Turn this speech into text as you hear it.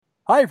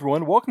Hi,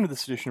 everyone. Welcome to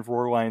this edition of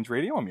Roar Lions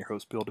Radio. I'm your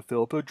host, Bill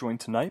DeFilippo, joined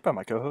tonight by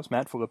my co-host,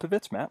 Matt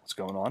Filipovitz. Matt, what's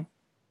going on?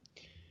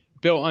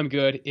 Bill, I'm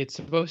good. It's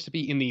supposed to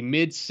be in the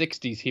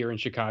mid-60s here in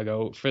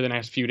Chicago for the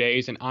next few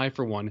days, and I,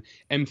 for one,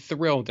 am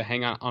thrilled to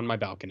hang out on my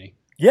balcony.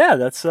 Yeah,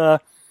 that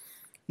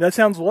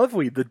sounds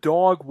lovely. The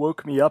dog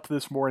woke me up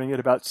this morning at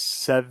about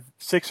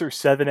 6 or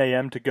 7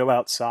 a.m. to go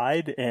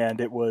outside,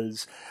 and it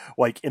was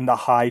like in the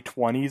high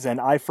 20s, and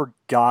I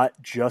forgot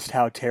just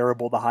how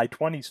terrible the high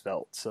 20s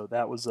felt. So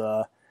that was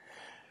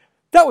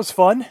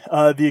fun.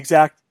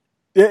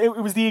 It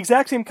was the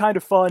exact same kind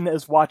of fun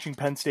as watching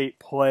Penn State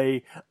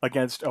play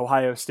against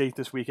Ohio State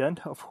this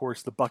weekend. Of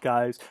course, the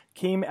Buckeyes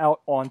came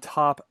out on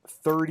top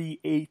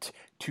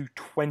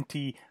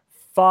 38-25.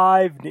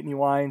 Nittany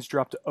Lions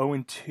dropped to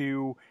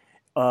 0-2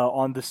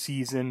 on the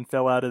season,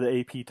 fell out of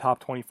the AP top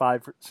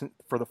 25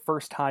 for the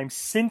first time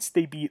since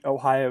they beat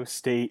Ohio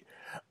State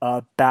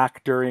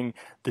back during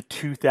the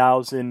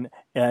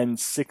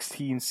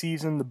 2016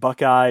 season. The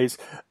Buckeyes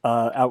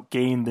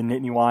outgained the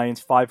Nittany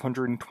Lions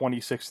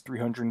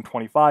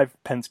 526-325.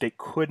 Penn State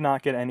could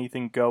not get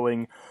anything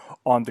going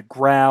on the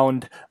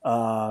ground.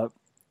 Ohio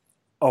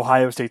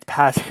State's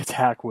passing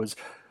attack was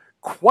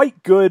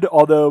quite good,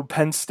 although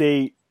Penn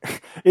State,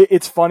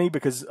 it's funny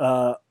because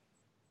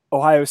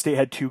Ohio State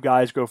had two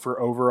guys go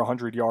for over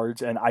 100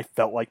 yards, and I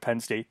felt like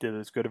Penn State did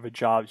as good of a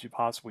job as you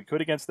possibly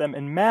could against them.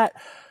 And Matt,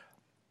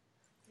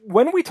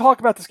 when we talk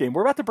about this game,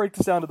 we're about to break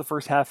this down to the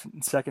first half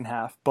and second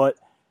half, but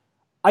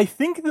I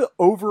think the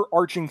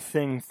overarching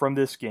thing from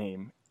this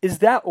game is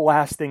that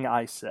last thing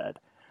I said,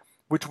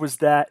 which was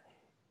that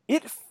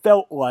it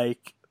felt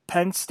like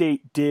Penn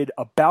State did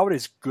about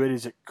as good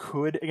as it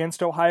could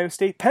against Ohio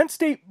State. Penn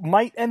State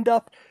might end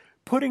up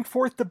putting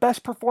forth the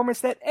best performance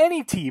that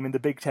any team in the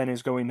Big Ten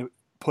is going to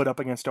put up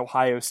against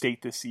Ohio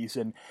State this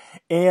season.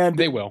 And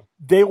they will.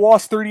 They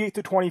lost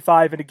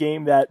 38-25 in a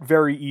game that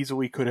very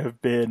easily could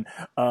have been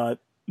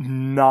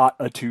not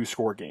a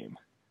two-score game.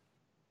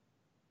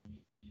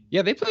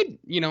 Yeah, they played,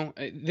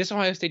 this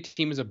Ohio State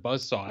team is a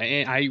buzzsaw,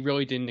 and I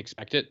really didn't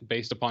expect it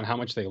based upon how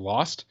much they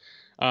lost.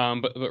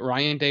 But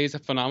Ryan Day is a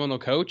phenomenal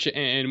coach,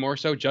 and more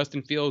so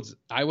Justin Fields,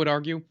 I would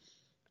argue.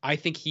 I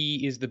think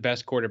he is the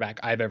best quarterback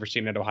I've ever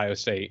seen at Ohio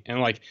State.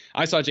 And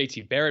I saw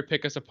JT Barrett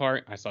pick us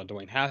apart. I saw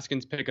Dwayne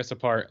Haskins pick us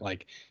apart.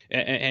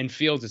 And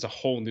Fields is a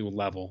whole new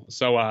level.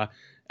 So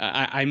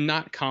I'm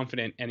not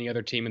confident any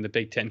other team in the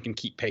Big Ten can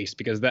keep pace,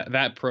 because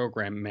that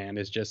program, man,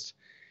 is just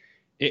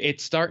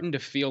it's starting to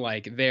feel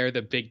like they're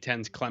the Big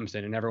Ten's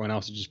Clemson and everyone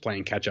else is just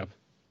playing catch up.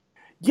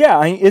 Yeah,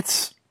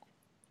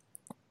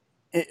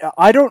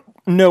 I don't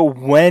know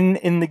when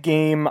in the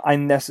game I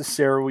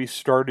necessarily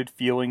started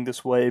feeling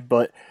this way,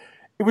 but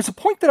it was a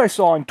point that I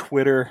saw on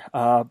Twitter.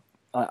 I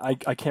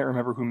can't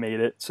remember who made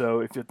it,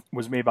 so if it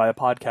was made by a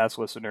podcast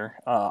listener,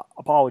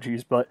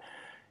 apologies, but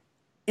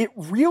it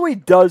really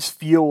does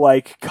feel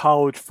like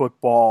college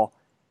football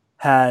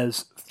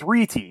has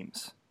three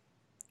teams.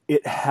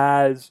 It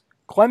has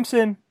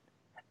Clemson,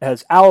 it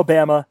has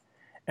Alabama,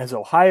 it has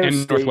Ohio and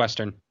State.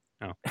 Northwestern.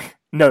 Oh.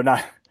 No,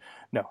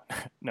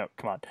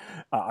 come on.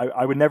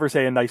 I would never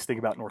say a nice thing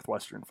about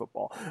Northwestern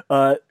football.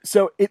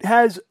 So it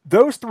has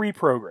those three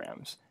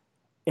programs.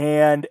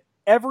 And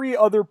every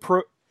other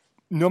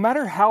no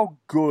matter how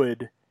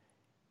good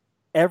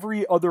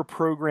every other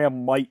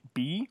program might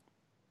be,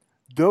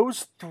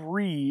 those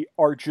three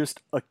are just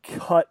a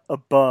cut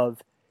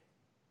above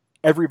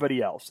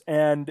everybody else.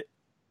 And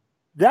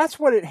that's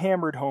what it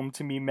hammered home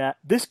to me, Matt.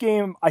 This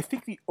game, I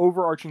think the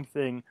overarching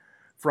thing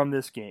from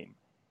this game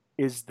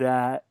is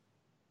that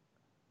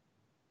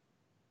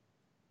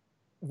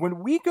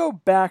when we go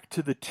back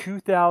to the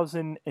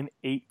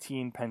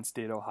 2018 Penn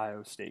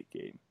State-Ohio State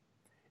game,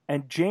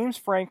 and James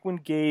Franklin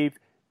gave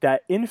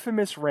that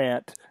infamous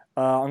rant.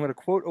 I'm going to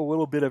quote a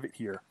little bit of it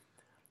here.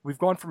 We've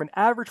gone from an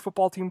average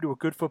football team to a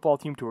good football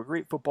team to a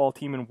great football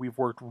team, and we've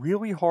worked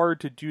really hard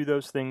to do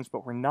those things,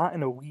 but we're not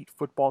an elite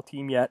football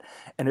team yet.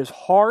 And as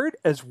hard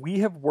as we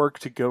have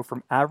worked to go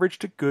from average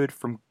to good,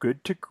 from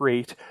good to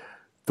great,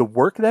 the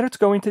work that it's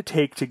going to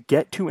take to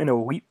get to an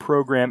elite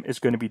program is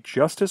going to be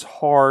just as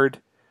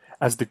hard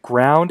as the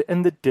ground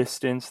and the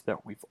distance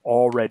that we've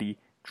already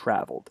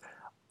traveled.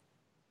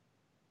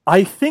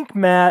 I think,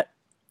 Matt,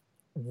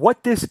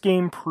 what this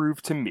game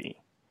proved to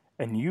me,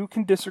 and you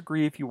can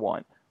disagree if you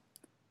want,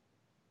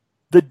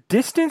 the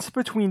distance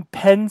between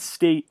Penn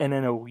State and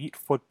an elite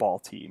football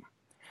team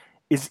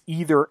is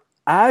either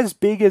as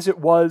big as it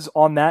was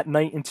on that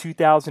night in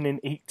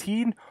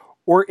 2018,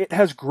 or it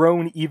has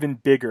grown even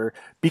bigger,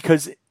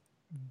 because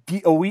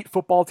the elite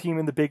football team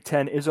in the Big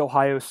Ten is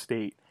Ohio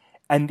State,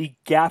 and the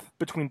gap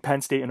between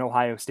Penn State and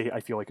Ohio State, I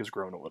feel like, has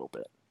grown a little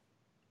bit.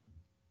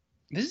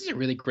 This is a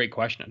really great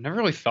question. I've never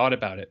really thought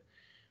about it.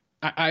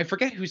 I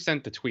forget who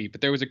sent the tweet,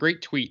 but there was a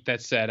great tweet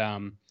that said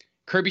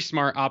Kirby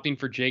Smart opting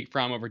for Jake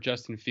Fromm over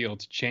Justin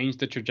Fields changed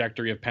the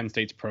trajectory of Penn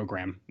State's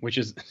program, which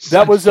is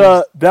that was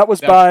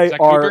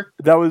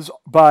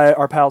by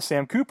our pal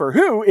Sam Cooper,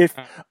 who, if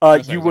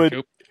you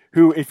would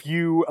who, if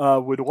you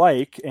would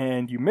like,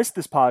 and you missed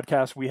this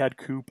podcast, we had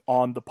Coop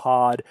on the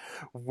pod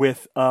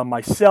with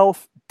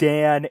myself,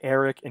 Dan,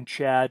 Eric, and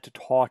Chad to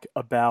talk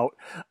about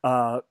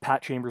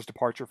Pat Chambers'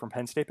 departure from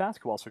Penn State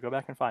basketball. So go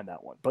back and find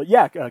that one. But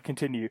yeah,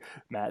 continue,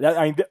 Matt.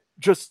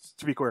 Just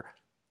to be clear,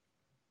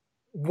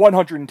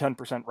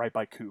 110% right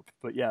by Coop.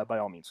 But yeah, by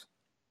all means.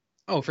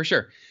 Oh, for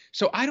sure.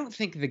 So I don't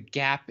think the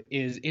gap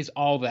is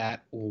all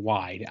that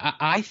wide.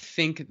 I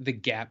think the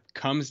gap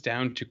comes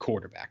down to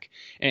quarterback.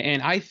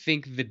 And I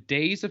think the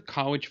days of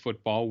college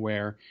football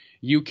where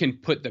you can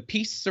put the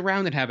pieces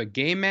around and have a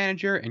game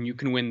manager and you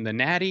can win the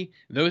natty,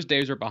 those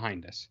days are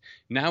behind us.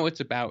 Now it's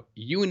about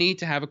you need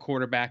to have a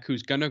quarterback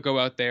who's going to go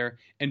out there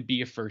and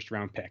be a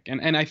first-round pick.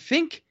 And I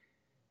think,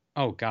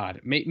 oh God,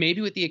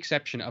 maybe with the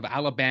exception of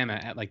Alabama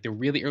at like the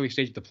really early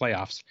stage of the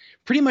playoffs,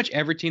 pretty much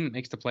every team that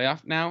makes the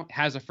playoff now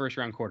has a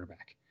first-round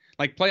quarterback.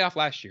 Like playoff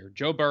last year,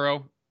 Joe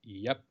Burrow,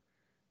 yep.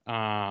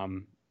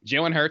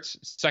 Jalen Hurts,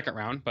 second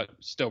round, but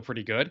still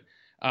pretty good.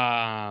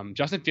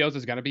 Justin Fields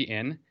is going to be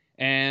in.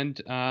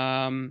 And,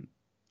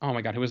 oh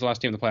my God, who was the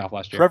last team in the playoff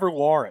last year? Trevor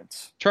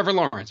Lawrence.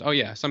 Oh,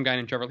 yeah, some guy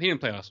named Trevor. He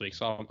didn't play last week,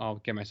 so I'll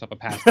give myself a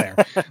pass there.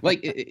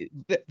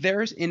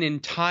 There's an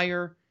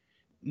entire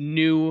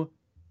new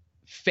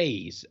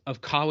phase of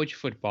college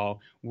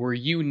football where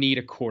you need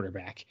a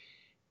quarterback.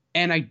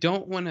 And I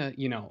don't want to,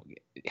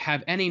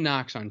 have any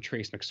knocks on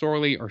Trace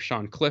McSorley or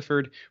Sean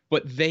Clifford,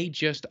 but they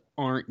just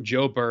aren't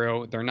Joe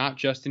Burrow. They're not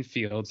Justin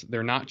Fields.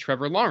 They're not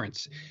Trevor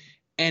Lawrence.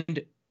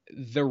 And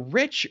the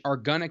rich are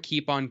going to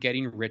keep on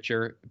getting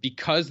richer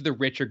because the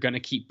rich are going to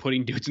keep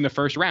putting dudes in the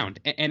first round.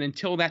 And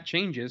until that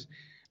changes,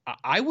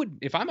 I would,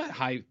 if I'm a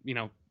high,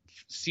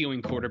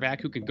 ceiling quarterback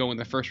who could go in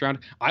the first round,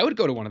 I would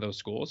go to one of those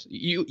schools.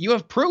 You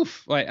have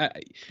proof.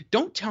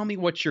 Don't tell me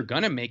what you're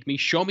gonna make me.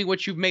 Show me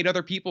what you've made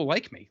other people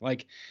like me.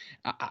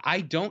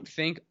 I don't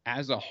think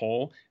as a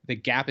whole the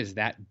gap is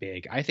that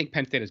big. I think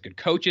Penn State has good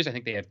coaches. I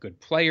think they have good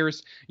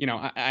players.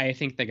 I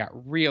think they got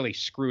really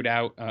screwed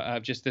out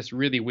of just this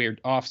really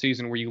weird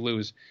offseason where you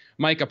lose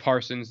Micah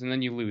Parsons and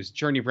then you lose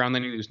Journey Brown,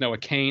 then you lose Noah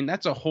Cain.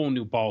 That's a whole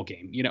new ball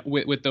game,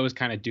 with those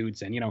kind of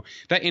dudes. And,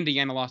 that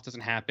Indiana loss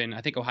doesn't happen.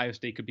 I think Ohio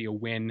State could be a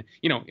win,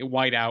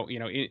 white out,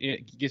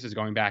 this is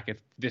going back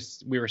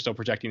we were still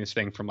projecting this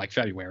thing from like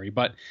February,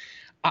 but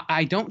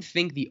I don't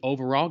think the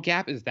overall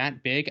gap is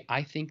that big.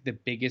 I think the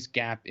biggest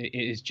gap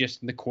is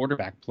just in the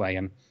quarterback play.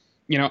 And,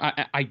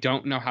 I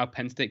don't know how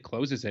Penn State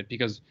closes it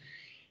because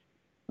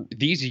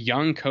these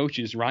young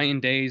coaches, Ryan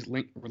Days,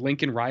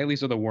 Lincoln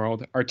Rileys of the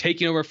world, are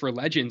taking over for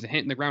legends and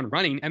hitting the ground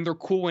running, and they're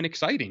cool and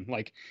exciting.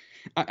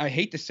 I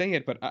hate to say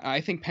it, but I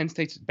think Penn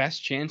State's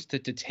best chance to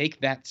take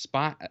that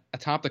spot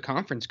atop the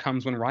conference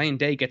comes when Ryan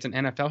Day gets an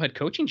NFL head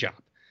coaching job.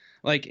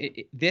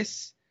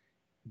 This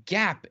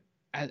gap,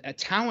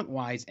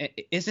 talent-wise,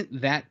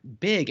 isn't that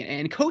big,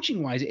 and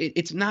coaching-wise,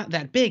 it's not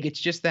that big. It's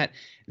just that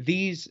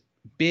these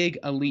big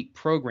elite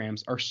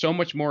programs are so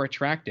much more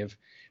attractive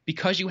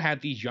because you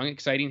have these young,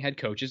 exciting head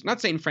coaches.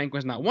 Not saying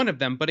Franklin's not one of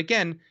them, but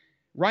again,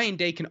 Ryan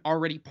Day can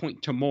already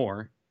point to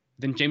more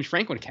than James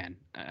Franklin can,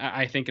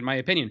 I think, in my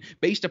opinion,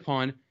 based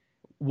upon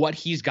what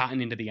he's gotten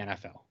into the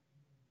NFL.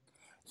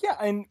 Yeah,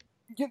 and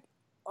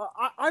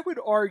I would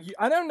argue,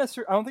 I don't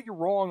think you're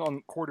wrong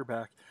on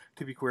quarterback,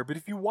 to be clear, but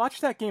if you watch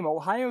that game,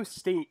 Ohio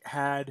State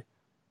had,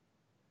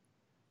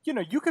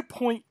 you could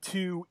point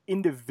to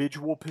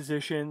individual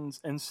positions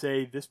and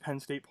say this Penn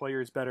State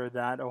player is better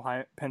than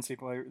Penn State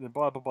player,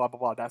 blah, blah, blah, blah,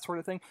 blah, that sort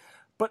of thing.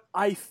 But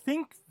I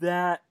think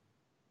that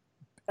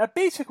at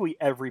basically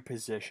every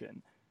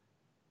position,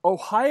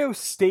 Ohio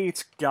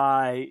State's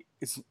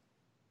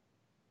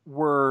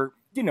were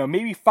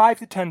maybe 5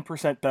 to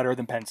 10% better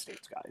than Penn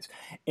State's guys.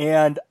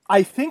 And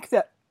I think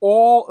that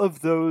all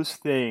of those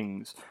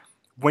things,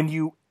 when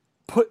you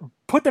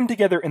put them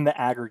together in the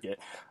aggregate,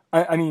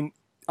 I mean,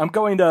 I'm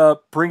going to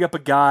bring up a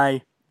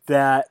guy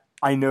that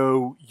I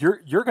know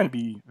you're going to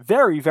be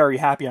very, very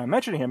happy I'm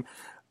mentioning him.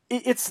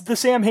 It's the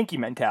Sam Hinkie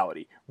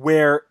mentality,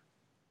 where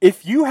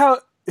if you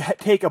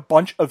take a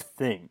bunch of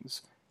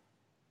things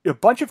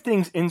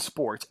in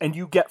sports and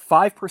you get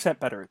 5%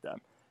 better at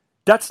them,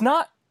 that's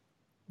not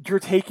you're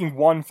taking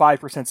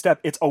 5% step.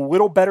 It's a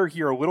little better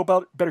here, a little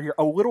better here,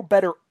 a little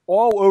better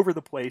all over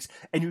the place,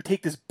 and you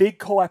take this big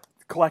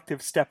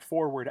collective step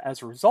forward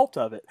as a result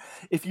of it.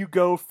 If you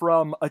go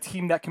from a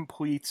team that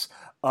completes,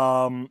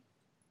 from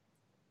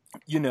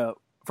a team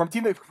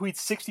that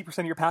completes 60%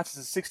 of your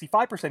passes to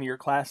 65% of your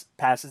class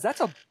passes,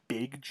 that's a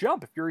big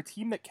jump. If you're a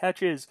team that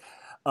catches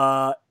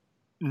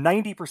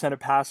 90% of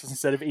passes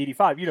instead of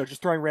 85,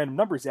 just throwing random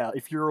numbers out,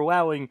 if you're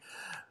allowing,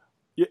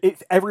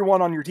 if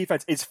everyone on your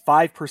defense is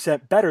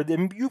 5% better,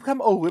 then you become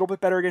a little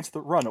bit better against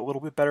the run, a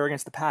little bit better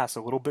against the pass,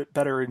 a little bit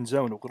better in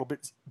zone, a little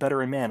bit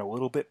better in man, a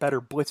little bit better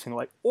blitzing,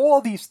 like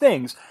all these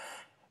things.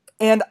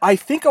 And I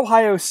think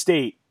Ohio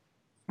State,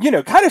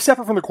 kind of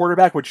separate from the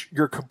quarterback, which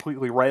you're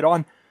completely right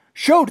on,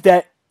 showed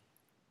that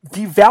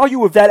the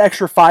value of that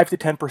extra 5 to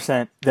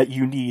 10% that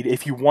you need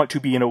if you want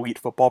to be an elite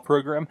football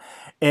program.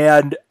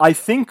 And I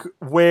think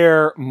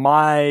where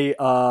my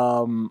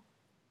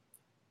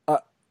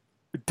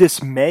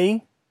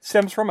dismay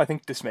stems from, I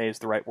think dismay is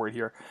the right word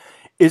here,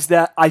 is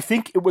that I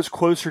think it was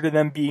closer to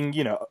them being,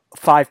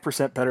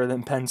 5% better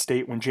than Penn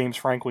State when James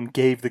Franklin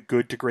gave the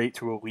good to great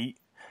to elite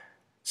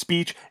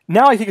speech.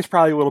 Now I think it's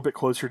probably a little bit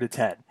closer to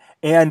 10.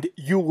 And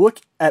you look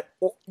at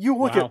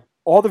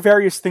all the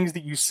various things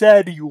that you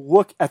said, you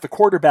look at the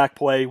quarterback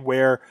play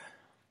where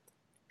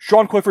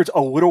Sean Clifford's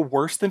a little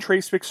worse than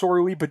Trace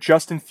McSorley, but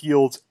Justin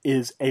Fields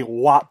is a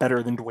lot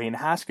better than Dwayne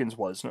Haskins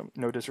was.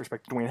 No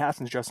disrespect to Dwayne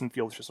Haskins. Justin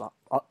Fields is just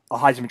a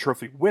Heisman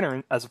Trophy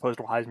winner as opposed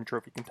to a Heisman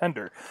Trophy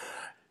contender.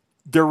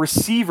 Their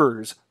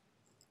receivers,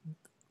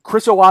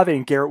 Chris Olave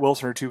and Garrett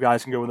Wilson are two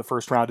guys who can go in the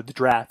first round of the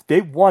draft. They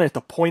won at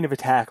the point of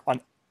attack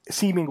on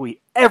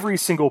seemingly every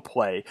single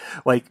play.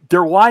 Like,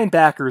 their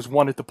linebackers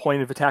won at the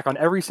point of attack on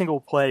every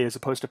single play as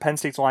opposed to Penn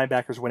State's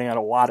linebackers winning on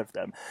a lot of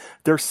them.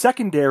 Their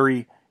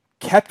secondary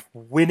kept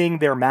winning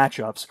their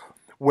matchups,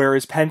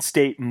 whereas Penn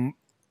State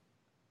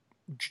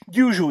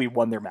usually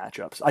won their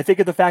matchups. I think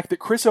of the fact that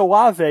Chris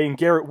Olave and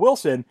Garrett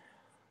Wilson,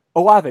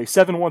 Olave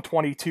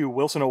 7-1-22,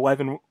 Wilson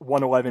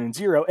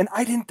 11-1-11-0, and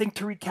I didn't think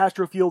Tariq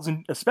Castro Fields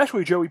and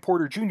especially Joey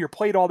Porter Jr.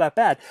 played all that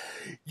bad.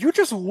 You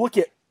just look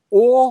at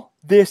all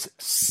this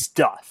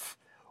stuff,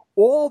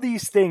 all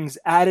these things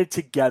added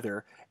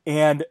together,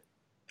 and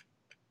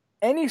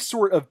any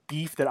sort of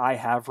beef that I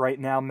have right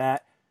now,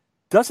 Matt,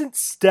 doesn't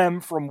stem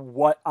from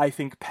what I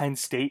think Penn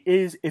State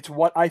is. It's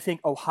what I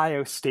think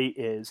Ohio State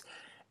is,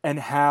 and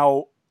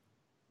how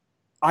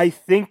I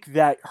think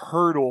that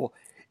hurdle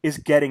is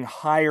getting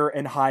higher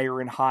and higher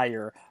and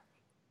higher,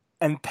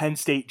 and Penn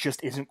State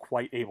just isn't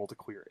quite able to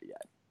clear it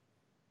yet.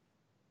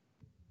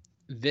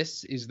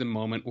 This is the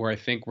moment where I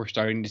think we're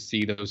starting to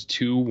see those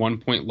 2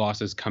 1-point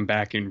losses come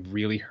back and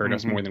really hurt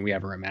us more than we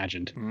ever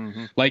imagined.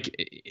 Like,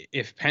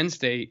 if Penn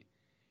State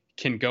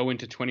can go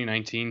into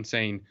 2019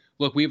 saying,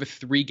 look, we have a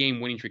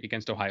 3-game winning streak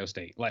against Ohio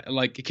State.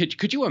 Like,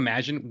 could you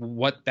imagine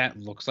what that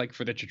looks like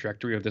for the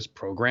trajectory of this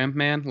program,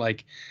 man?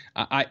 Like,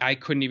 I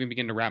couldn't even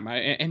begin to wrap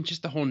and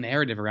just the whole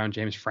narrative around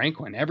James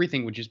Franklin,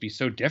 everything would just be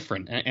so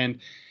different. And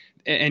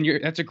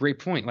that's a great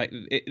point. Like,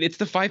 it's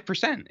the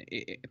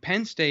 5%.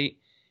 Penn State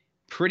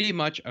pretty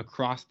much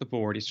across the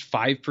board is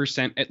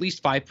 5%, at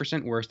least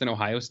 5% worse than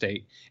Ohio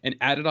State, and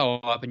add it all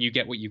up and you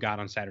get what you got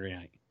on Saturday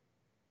night.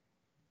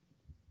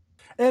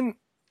 And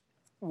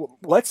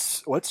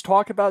let's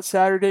talk about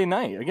Saturday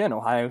night. Again,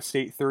 Ohio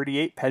State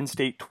 38, Penn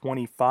State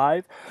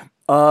 25.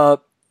 I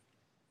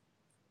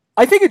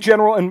think in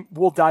general, and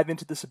we'll dive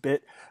into this a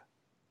bit,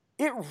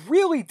 it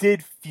really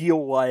did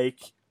feel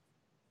like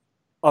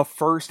a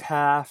first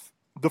half.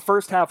 The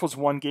first half was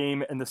one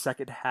game, and the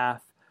second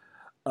half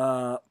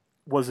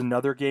was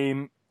another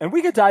game. And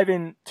we could dive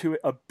into it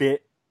a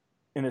bit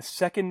in a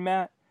second,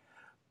 Matt.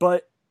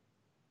 But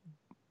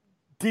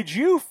did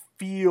you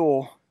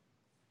feel...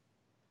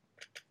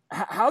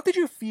 How did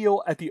you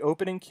feel at the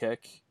opening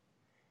kick?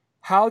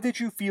 How did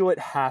you feel at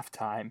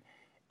halftime?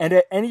 And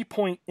at any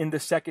point in the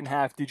second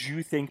half, did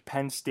you think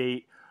Penn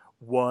State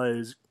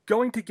was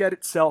going to get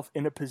itself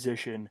in a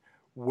position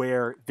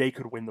where they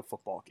could win the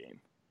football game?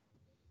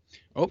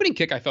 Opening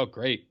kick, I felt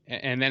great.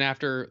 And then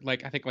after, I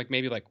think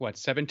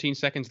 17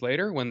 seconds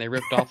later, when they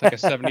ripped off a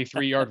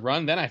 73-yard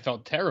run, then I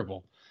felt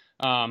terrible.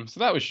 So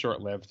that was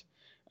short-lived.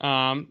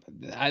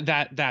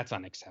 That's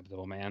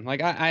unacceptable, man.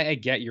 Like, I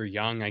get you're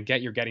young. I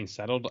get you're getting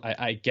settled.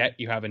 I get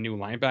you have a new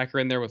linebacker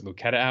in there with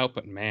Lucetta out,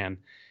 but man,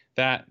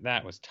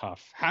 that was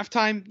tough.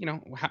 Halftime,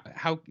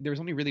 how there was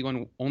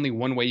only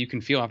one way you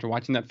can feel after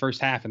watching that first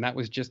half, and that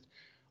was just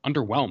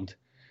underwhelmed.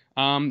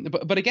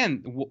 But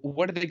again,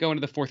 what did they go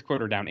into the fourth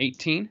quarter down?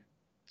 18?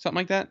 Something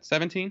like that?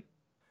 17?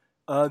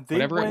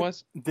 Whatever it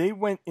was? They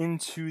went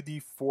into the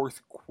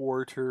fourth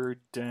quarter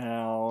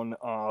down,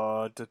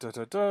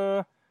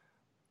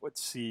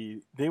 let's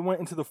see. They went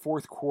into the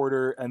fourth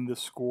quarter and the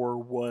score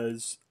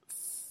was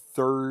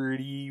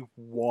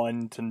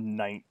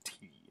 31-19.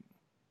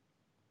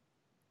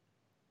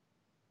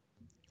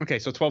 Okay,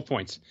 so 12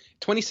 points.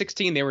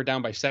 2016, they were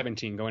down by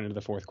 17 going into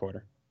the fourth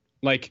quarter.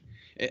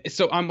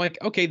 So I'm like,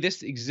 okay,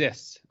 this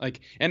exists.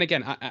 And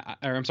again,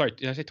 I'm sorry,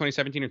 did I say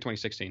 2017 or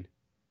 2016?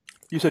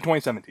 You said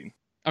 2017.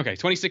 Okay,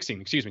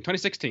 2016, excuse me.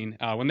 2016,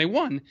 when they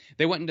won,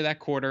 they went into that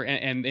quarter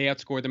and they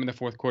outscored them in the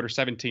fourth quarter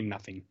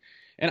 17-0.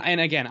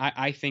 And again,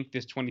 I think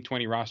this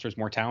 2020 roster is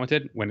more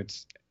talented when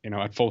it's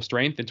at full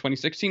strength than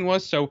 2016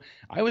 was. So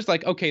I was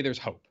like, okay, there's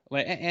hope.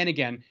 And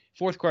again,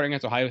 fourth quarter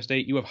against Ohio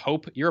State, you have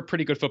hope. You're a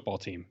pretty good football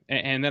team.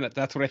 And then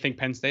that's what I think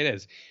Penn State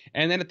is.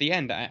 And then at the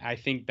end, I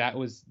think that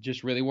was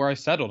just really where I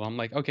settled. I'm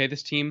like, okay,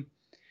 this team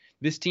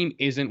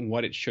isn't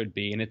what it should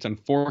be. And it's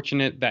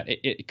unfortunate that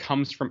it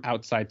comes from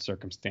outside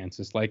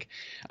circumstances.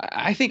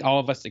 I think all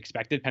of us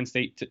expected Penn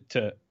State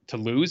to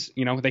lose.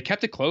 They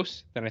kept it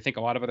close than I think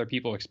a lot of other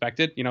people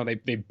expected.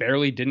 They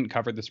barely didn't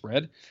cover the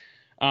spread.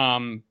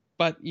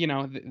 But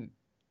it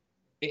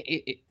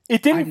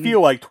didn't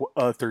feel like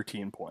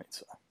 13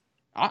 points.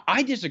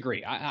 I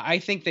disagree. I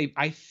think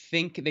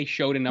they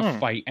showed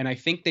enough fight, and I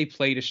think they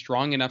played a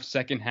strong enough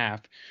second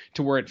half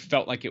to where it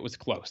felt like it was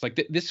close.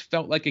 This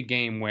felt like a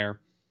game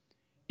where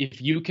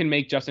if you can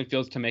make Justin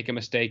Fields to make a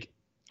mistake,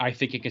 I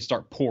think it can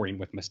start pouring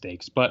with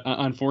mistakes. But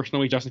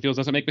unfortunately, Justin Fields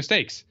doesn't make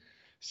mistakes.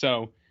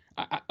 So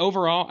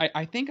overall,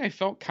 I think I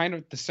felt kind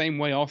of the same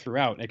way all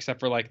throughout, except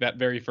for like that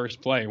very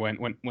first play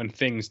when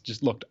things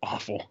just looked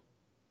awful.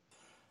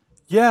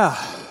 Yeah,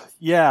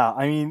 yeah.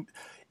 I mean,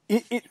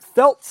 it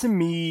felt to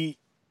me,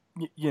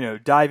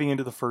 diving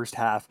into the first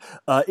half,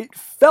 it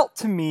felt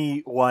to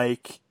me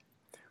like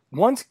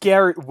once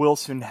Garrett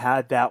Wilson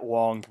had that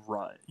long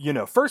run,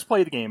 first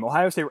play of the game,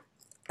 Ohio State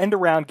end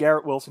around,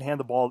 Garrett Wilson hand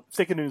the ball,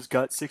 stick it in his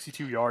gut,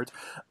 62 yards.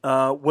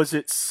 Was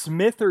it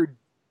Smith or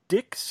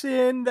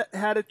Dixon that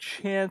had a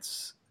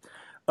chance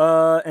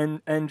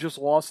and just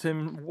lost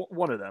him?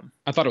 One of them.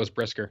 I thought it was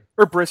Brisker.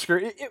 Or Brisker.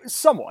 It was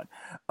someone.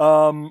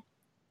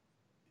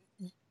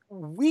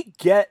 We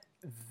get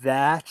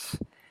that,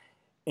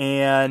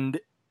 and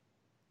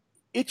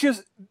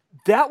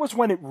that was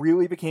when it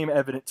really became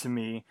evident to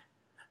me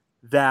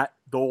that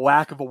the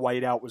lack of a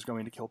whiteout was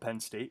going to kill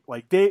Penn State.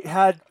 Like, they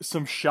had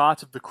some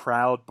shots of the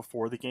crowd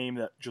before the game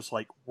that just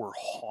like were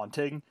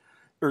haunting,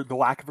 or the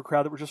lack of a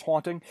crowd that were just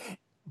haunting.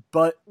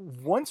 But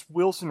once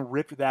Wilson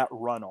ripped that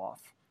run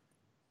off,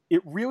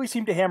 it really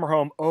seemed to hammer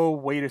home, oh,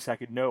 wait a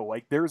second, no,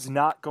 like there's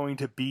not going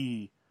to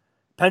be,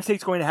 Penn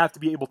State's going to have to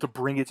be able to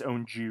bring its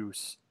own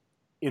juice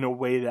in a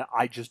way that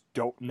I just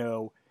don't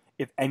know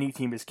if any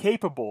team is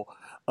capable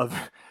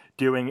of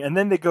doing. And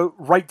then they go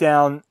right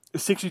down, a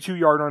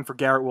 62-yard run for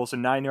Garrett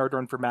Wilson, 9-yard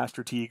run for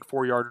Master Teague,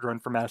 4-yard run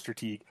for Master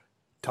Teague,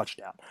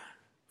 touchdown.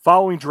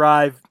 Following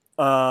drive,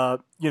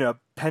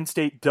 Penn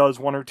State does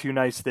one or two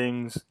nice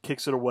things,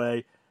 kicks it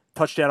away,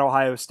 touchdown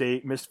Ohio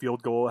State, missed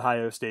field goal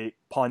Ohio State,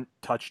 punt,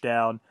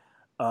 touchdown,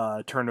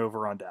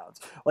 turnover on downs.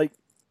 Like,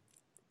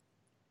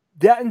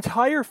 that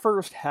entire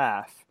first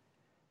half,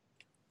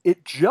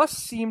 it just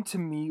seemed to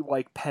me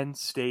like Penn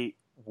State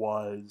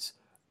was,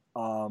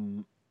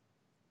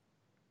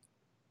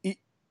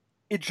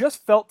 it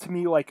just felt to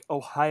me like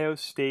Ohio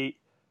State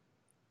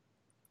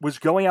was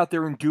going out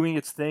there and doing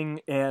its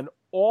thing, and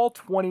all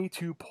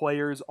 22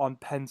 players on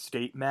Penn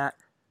State, Matt,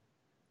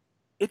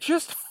 it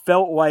just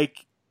felt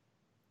like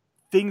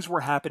things were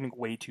happening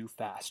way too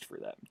fast for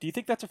them. Do you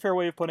think that's a fair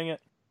way of putting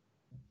it?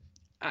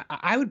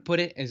 I would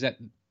put it as that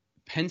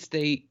Penn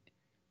State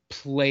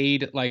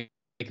played like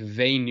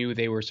they knew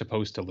they were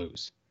supposed to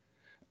lose.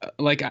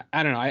 Like,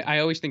 I don't know. I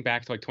always think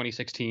back to like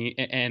 2016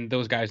 and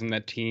those guys in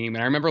that team.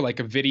 And I remember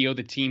like a video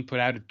the team put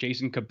out of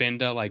Jason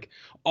Kabinda like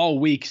all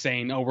week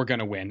saying, oh, we're going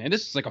to win. And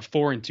this is like a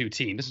 4-2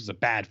 team. This is a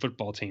bad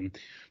football team.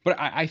 But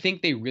I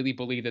think they really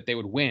believed that they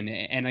would win.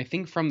 And I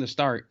think from the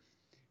start,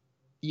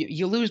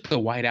 you lose the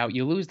whiteout,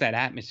 you lose that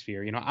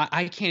atmosphere.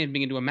 I can't even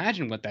begin to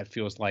imagine what that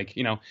feels like,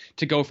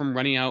 to go from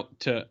running out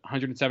to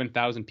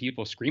 107,000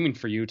 people screaming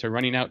for you to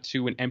running out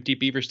to an empty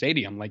Beaver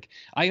Stadium. Like,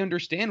 I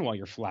understand why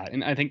you're flat.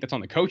 And I think that's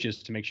on the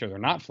coaches to make sure they're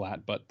not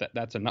flat, but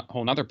that's a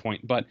whole nother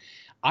point. But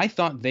I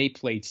thought they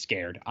played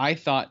scared. I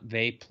thought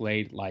they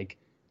played like,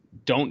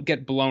 don't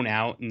get blown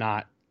out,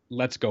 not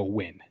let's go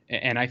win.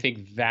 And I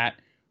think that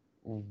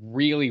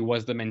really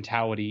was the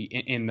mentality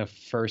in the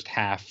first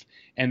half.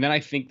 And then I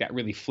think that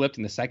really flipped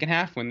in the second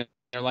half when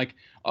they're like,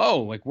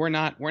 oh, like we're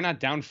not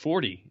down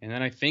 40. And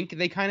then I think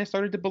they kind of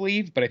started to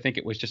believe, but I think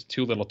it was just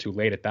too little too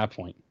late at that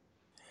point.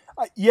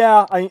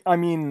 Yeah, I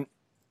mean,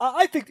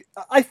 I think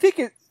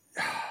it,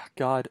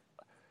 God,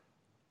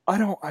 I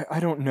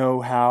don't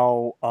know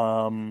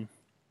how,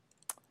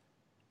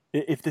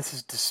 if this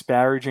is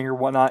disparaging or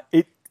whatnot.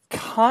 It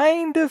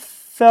kind of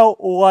felt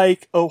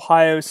like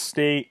Ohio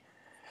State,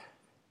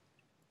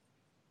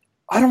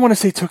 I don't want to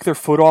say took their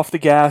foot off the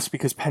gas,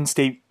 because Penn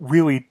State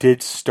really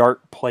did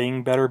start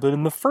playing better. But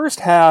in the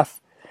first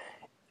half,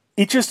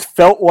 it just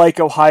felt like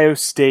Ohio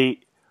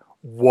State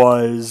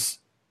was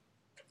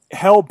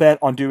hell-bent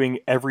on doing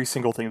every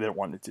single thing that it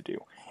wanted to do.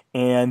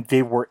 And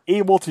they were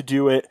able to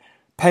do it.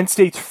 Penn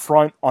State's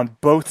front on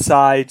both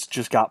sides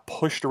just got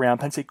pushed around.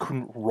 Penn State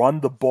couldn't run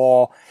the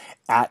ball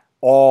at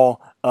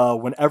all.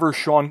 Whenever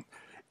Sean...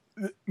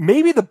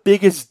 Maybe the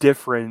biggest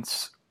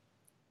difference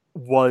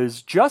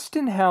was just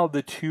in how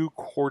the two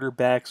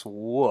quarterbacks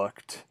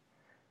looked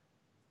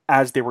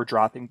as they were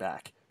dropping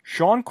back.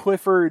 Sean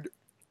Clifford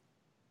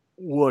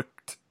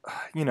looked,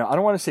 I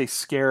don't want to say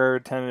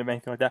scared, tentative,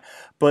 anything like that,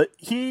 but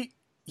he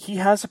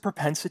has a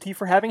propensity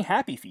for having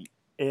happy feet,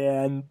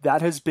 and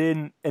that has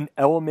been an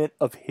element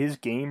of his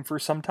game for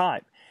some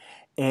time.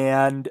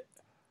 And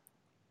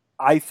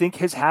I think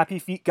his happy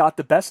feet got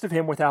the best of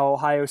him with how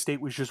Ohio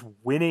State was just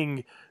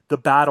winning the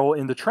battle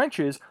in the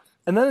trenches.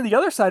 And then on the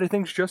other side of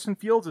things, Justin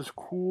Fields is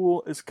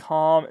cool, as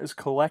calm, as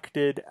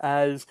collected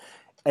as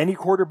any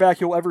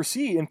quarterback you'll ever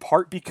see, in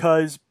part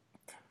because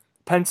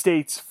Penn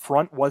State's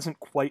front wasn't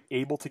quite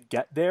able to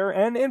get there,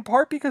 and in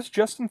part because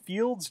Justin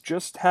Fields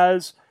just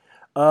has,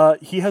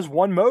 he has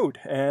one mode,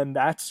 and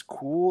that's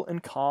cool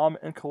and calm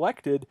and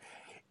collected.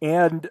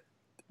 And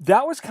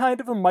that was kind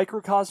of a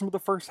microcosm of the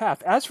first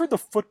half. As for the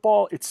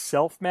football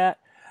itself, Matt,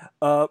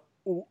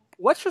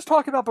 let's just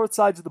talk about both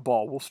sides of the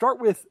ball. We'll start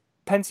with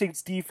Penn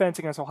State's defense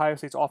against Ohio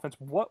State's offense.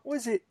 What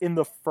was it in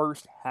the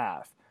first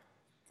half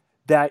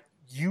that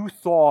you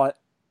thought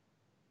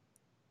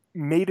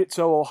made it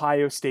so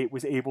Ohio State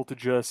was able to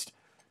just,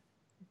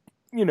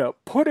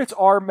 put its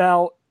arm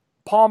out,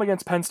 palm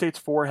against Penn State's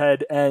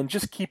forehead, and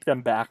just keep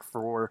them back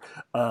for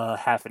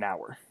half an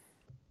hour.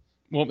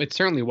 Well, it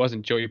certainly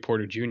wasn't Joey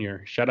Porter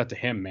Jr. Shout out to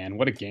him, man.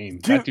 What a game.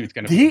 Dude, that dude's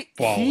going to be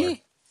a baller.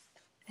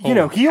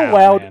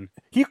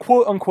 He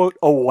quote unquote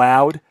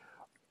allowed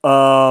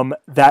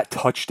that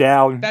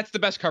touchdown. That's the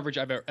best coverage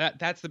I've ever.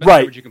 That's the best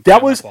coverage you can put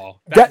on the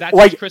ball.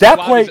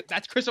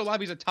 That's Chris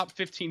Olave's a top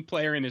 15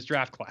 player in his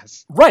draft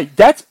class. Right.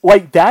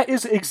 That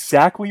is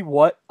exactly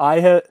what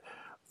I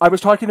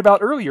was talking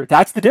about earlier.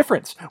 That's the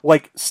difference.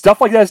 Like,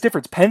 stuff like that is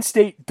difference. Penn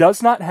State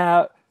does not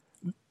have.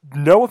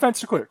 No offense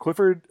to Clifford.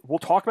 Clifford, we'll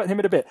talk about him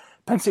in a bit.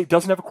 Penn State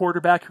doesn't have a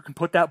quarterback who can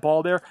put that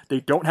ball there.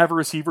 They don't have a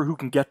receiver who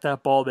can get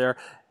that ball there.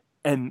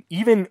 And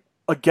even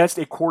against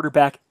a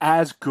quarterback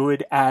as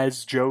good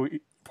as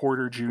Joey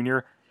Porter Jr.,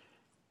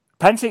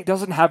 Penn State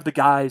doesn't have the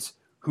guys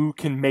who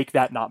can make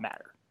that not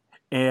matter.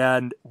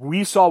 And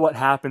we saw what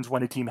happens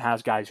when a team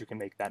has guys who can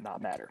make that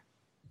not matter.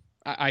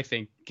 I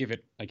think give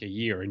it like a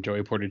year and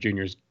Joey Porter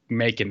Jr. is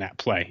making that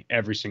play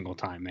every single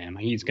time, man.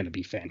 He's going to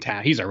be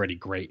fantastic. He's already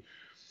great.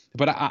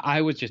 But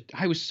I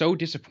was so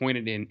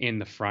disappointed in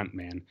the front,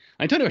 man.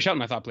 Antonio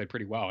Shelton, I thought, played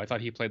pretty well. I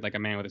thought he played like a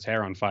man with his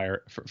hair on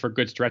fire for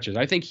good stretches.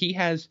 I think he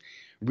has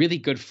really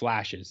good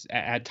flashes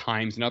at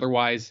times, and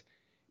otherwise,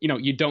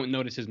 you don't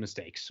notice his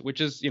mistakes,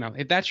 which is,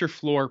 if that's your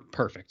floor,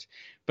 perfect.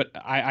 But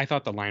I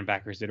thought the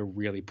linebackers did a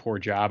really poor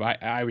job.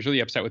 I was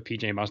really upset with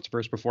P.J.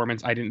 Mustafer's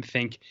performance. I didn't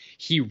think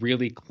he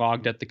really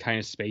clogged up the kind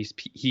of space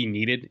he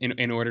needed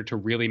in order to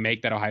really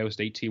make that Ohio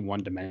State team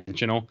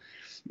one-dimensional.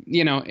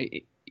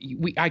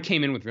 I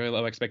came in with really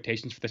low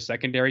expectations for the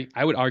secondary.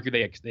 I would argue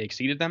they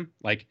exceeded them.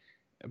 Like,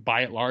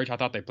 by and large, I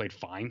thought they played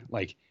fine.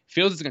 Like,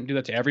 Fields is going to do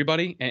that to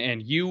everybody,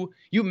 and you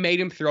made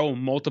him throw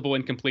multiple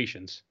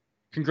incompletions.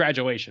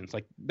 Congratulations.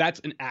 Like, that's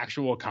an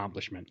actual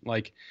accomplishment.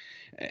 Like,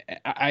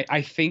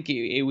 I think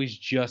it was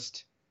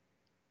just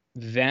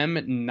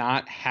them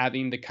not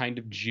having the kind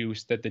of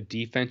juice that the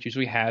defense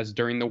usually has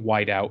during the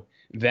whiteout.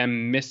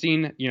 Them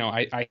missing,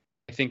 I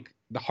think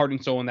the heart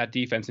and soul in that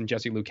defense and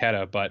Jesse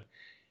Luketa, but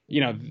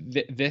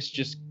this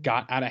just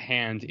got out of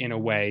hand in a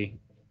way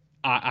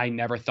I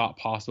never thought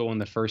possible in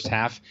the first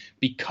half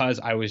because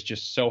I was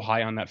just so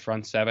high on that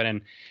front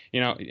seven.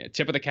 And,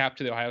 tip of the cap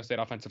to the Ohio State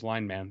offensive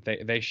line, man.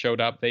 They showed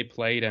up, they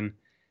played, and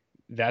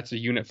that's a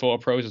unit full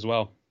of pros as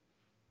well.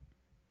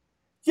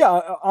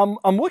 Yeah,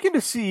 I'm looking to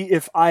see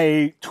if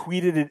I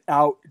tweeted it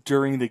out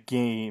during the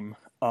game.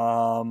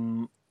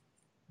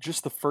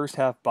 Just the first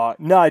half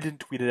No, I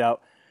didn't tweet it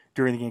out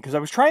during the game because I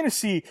was trying to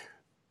see.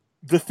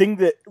 The thing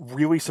that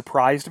really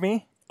surprised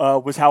me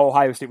was how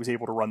Ohio State was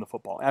able to run the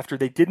football. After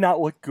they did not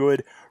look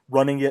good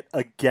running it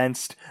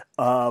against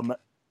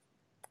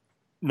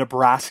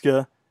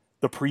Nebraska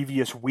the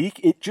previous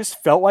week, it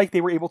just felt like they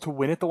were able to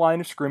win at the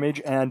line of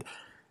scrimmage. And,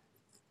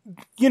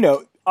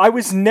 I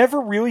was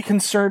never really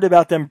concerned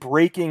about them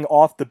breaking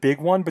off the big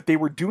one, but they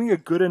were doing a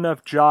good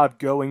enough job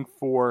going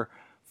for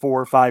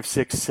 4, 5,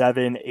 6,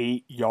 7,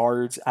 8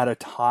 yards at a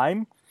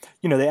time.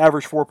 They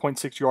averaged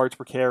 4.6 yards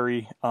per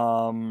carry.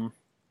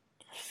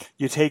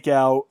 You take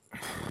out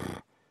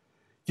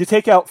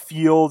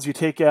Fields, you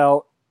take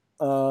out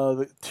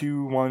the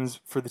two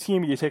ones for the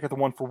team, you take out the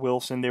one for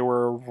Wilson. They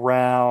were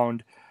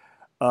around,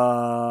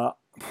 I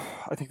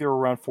think they were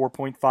around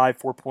 4.5,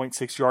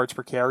 4.6 yards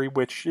per carry,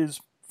 which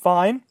is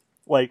fine.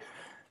 Like,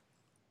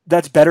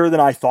 that's better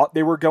than I thought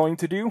they were going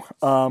to do.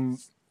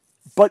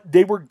 But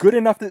they were good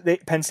enough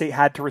that Penn State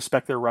had to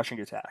respect their rushing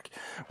attack,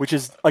 which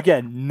is,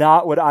 again,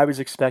 not what I was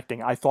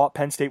expecting. I thought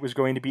Penn State was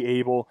going to be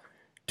able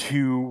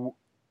to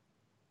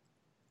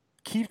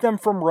keep them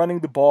from running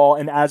the ball,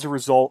 and as a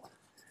result,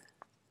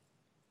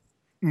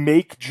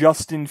 make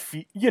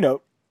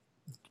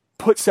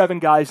put 7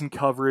 guys in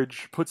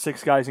coverage, put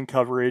 6 guys in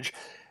coverage,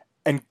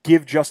 and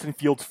give Justin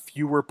Fields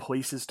fewer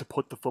places to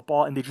put the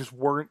football, and they just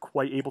weren't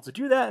quite able to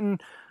do that, and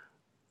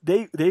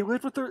they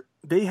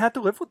had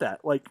to live with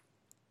that. Like,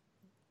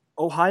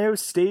 Ohio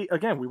State,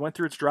 again, we went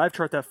through its drive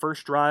chart, that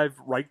first drive,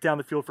 right down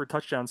the field for a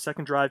touchdown.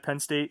 Second drive, Penn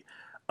State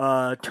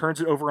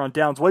turns it over on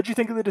downs. What did you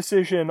think of the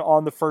decision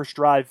on the first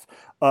drive,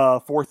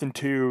 4th and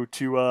 2,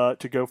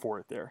 to go for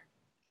it there?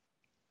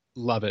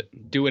 Love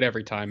it. Do it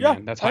every time,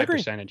 man. That's high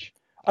percentage.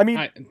 I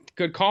mean,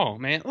 good call,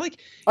 man. Like,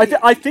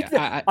 I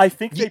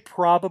think they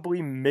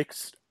probably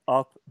mixed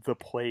up the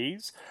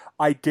plays.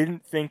 I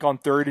didn't think on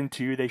 3rd and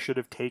 2 they should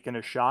have taken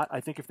a shot. I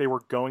think if they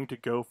were going to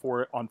go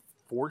for it on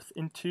 4th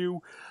and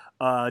 2,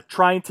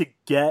 trying to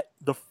get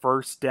the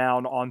first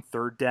down on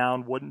 3rd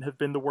down wouldn't have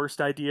been the worst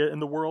idea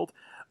in the world.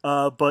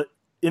 But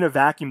in a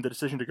vacuum, the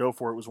decision to go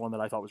for it was one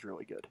that I thought was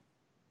really good.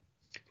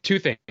 Two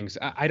things.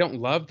 I don't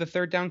love the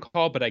 3rd down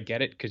call, but I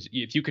get it because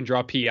if you can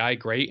draw PI,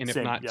 great. And if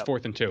not, it's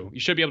 4th and 2. You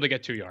should be able to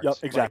get 2 yards. Yep,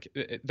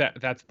 exactly.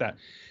 Like, that's that.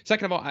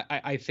 Second of all,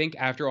 I think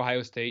after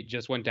Ohio State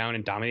just went down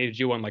and dominated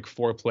you on like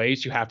 4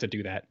 plays, you have to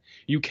do that.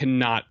 You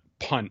cannot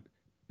punt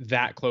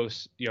that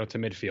close, to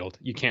midfield.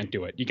 You can't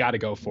do it. You got to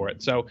go for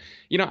it. So,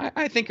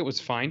 I think it was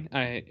fine.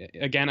 I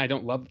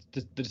don't love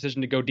the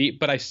decision to go deep,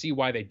 but I see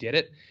why they did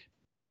it.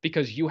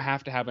 because you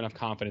have to have enough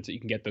confidence that you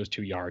can get those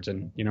 2 yards,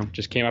 and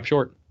just came up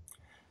short.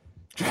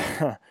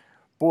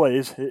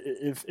 Boys,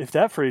 if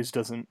that phrase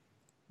doesn't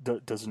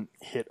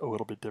hit a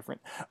little bit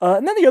different.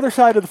 And then the other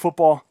side of the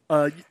football,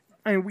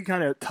 we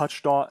kind of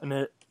touched on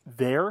it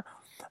there.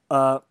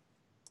 But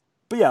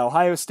yeah,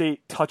 Ohio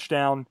State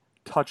touchdown.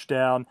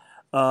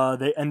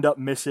 They end up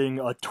missing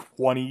a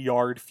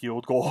 20-yard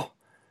field goal,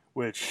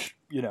 which,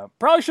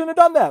 probably shouldn't have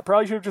done that.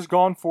 Probably should have just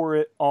gone for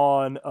it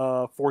on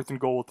 4th and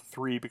goal at the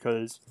 3,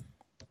 because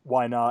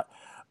why not?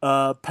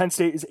 Penn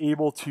State is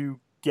able to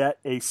get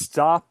a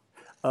stop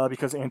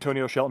because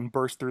Antonio Shelton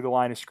burst through the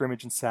line of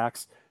scrimmage and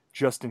sacks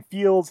Justin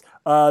Fields.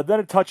 Then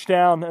a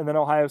touchdown, and then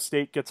Ohio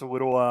State gets a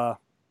little, I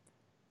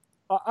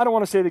don't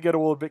want to say they get a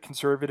little bit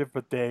conservative,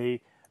 but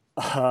they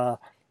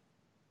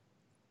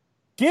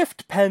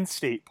gift Penn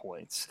State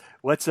points.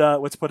 Let's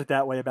put it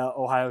that way about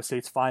Ohio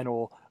State's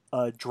final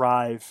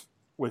drive,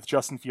 with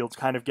Justin Fields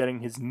kind of getting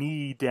his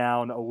knee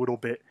down a little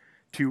bit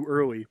too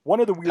early.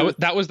 One of the weird...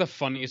 that was the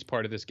funniest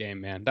part of this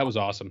game, man. That was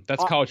awesome.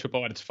 That's college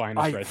football at its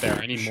finest right there.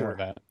 I need more of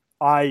that.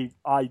 I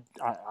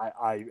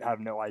have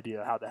no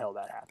idea how the hell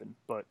that happened,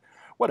 but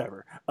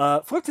whatever.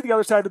 Flip to the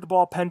other side of the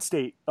ball. Penn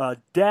State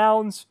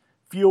downs,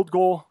 field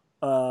goal,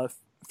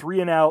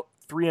 3 and out,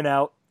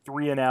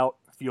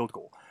 field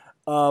goal.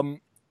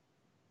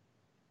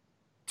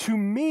 To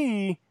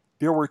me,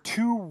 there were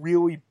 2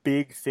 really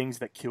big things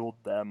that killed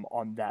them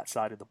on that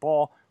side of the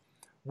ball.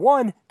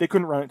 One, they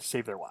couldn't run it to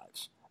save their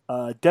lives.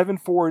 Devin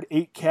Ford,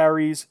 8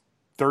 carries,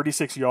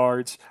 36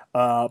 yards,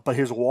 but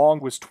his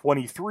long was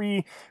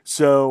 23,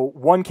 so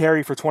 1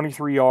 carry for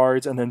 23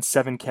 yards and then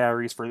 7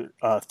 carries for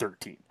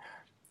 13.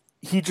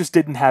 He just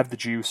didn't have the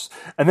juice.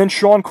 And then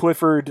Sean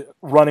Clifford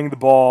running the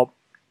ball,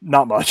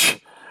 not much.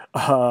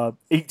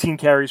 18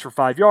 carries for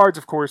 5 yards.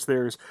 Of course,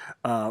 there's,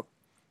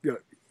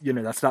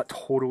 that's not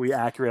totally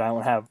accurate. I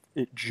don't have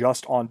it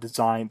just on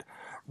designed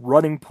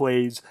running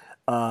plays,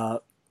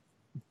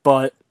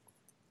 but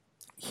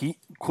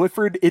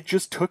Clifford, it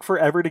just took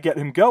forever to get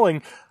him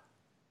going.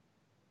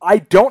 I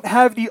don't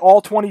have the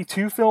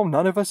all-22 film.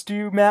 None of us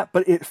do, Matt,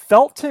 but it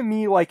felt to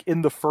me like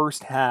in the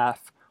first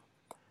half,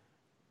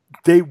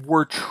 they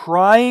were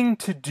trying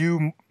to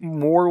do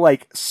more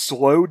like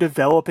slow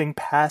developing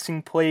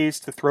passing plays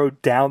to throw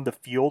down the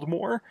field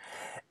more.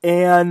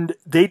 And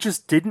they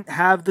just didn't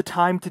have the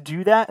time to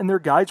do that, and their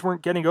guys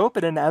weren't getting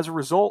open. And as a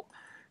result,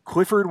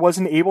 Clifford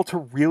wasn't able to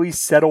really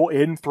settle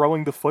in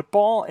throwing the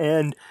football.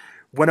 And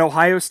when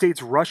Ohio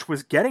State's rush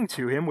was getting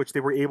to him, which they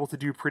were able to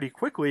do pretty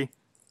quickly,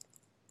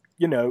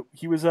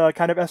 he was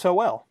kind of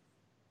SOL.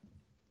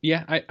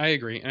 Yeah, I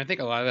agree. And I think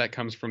a lot of that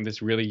comes from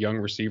this really young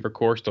receiver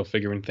core still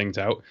figuring things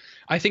out.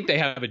 I think they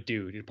have a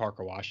dude in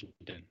Parker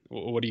Washington.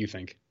 What do you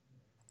think?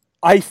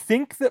 I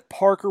think that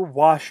Parker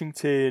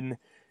Washington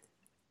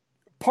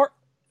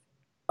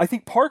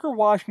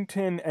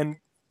and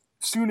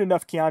soon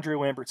enough Keandre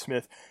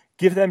Lambert-Smith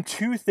give them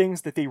 2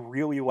 things that they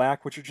really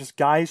lack, which are just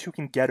guys who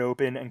can get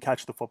open and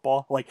catch the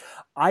football. Like,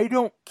 I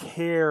don't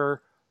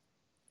care...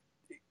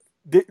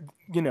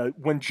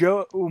 when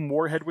Joe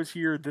Moorhead was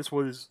here, this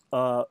was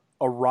a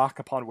rock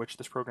upon which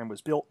this program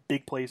was built.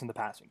 Big plays in the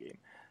passing game.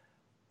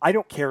 I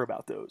don't care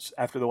about those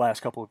after the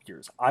last couple of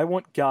years. I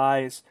want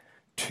guys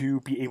to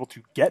be able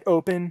to get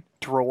open,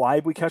 to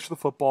reliably catch the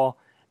football,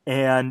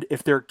 and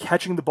if they're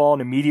catching the ball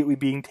and immediately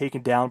being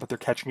taken down, but they're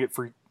catching it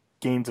for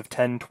gains of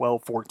 10,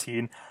 12,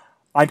 14,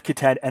 I'm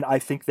content. And I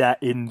think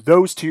that in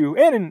those 2,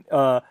 and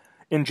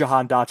in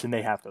Jahan Dotson,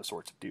 they have those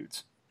sorts of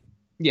dudes.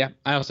 Yeah,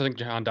 I also think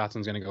Jahan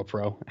Dotson's going to go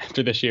pro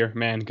after this year,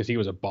 man, because he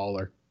was a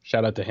baller.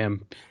 Shout out to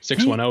him.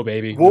 610,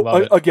 baby.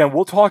 Again,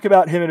 we'll talk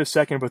about him in a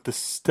second, but the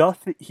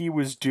stuff that he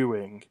was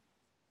doing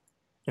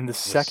in the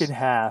second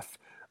half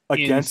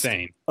against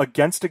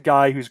a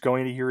guy who's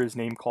going to hear his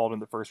name called in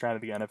the first round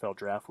of the NFL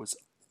draft was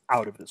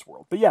out of this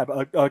world. But yeah,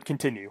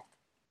 continue.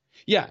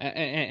 Yeah,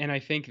 and I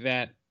think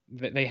that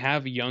they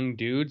have young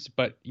dudes,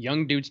 but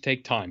young dudes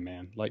take time,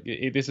 man. Like,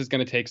 this is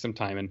going to take some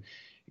time, and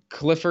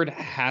Clifford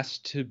has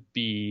to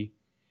be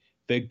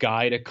the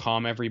guy to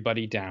calm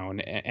everybody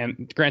down.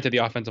 And granted, the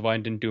offensive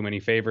line didn't do him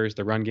any favors.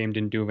 The run game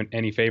didn't do him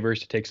any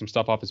favors to take some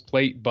stuff off his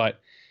plate. But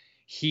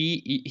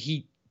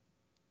he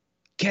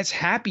gets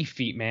happy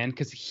feet, man,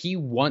 because he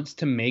wants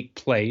to make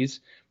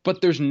plays,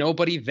 but there's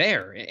nobody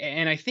there.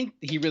 And I think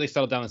he really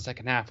settled down in the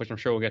second half, which I'm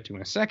sure we'll get to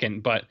in a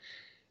second. But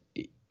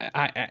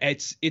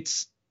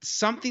it's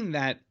something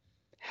that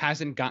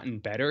hasn't gotten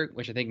better,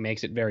 which I think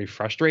makes it very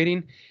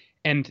frustrating.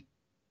 And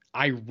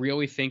I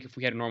really think if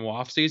we had a normal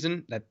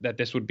offseason that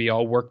this would be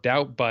all worked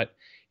out. But,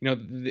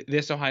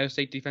 this Ohio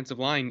State defensive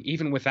line,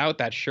 even without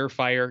that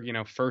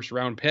surefire, first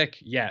round pick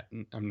yet,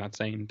 I'm not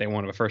saying they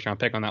won't have a first round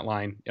pick on that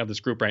line of this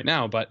group right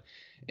now, but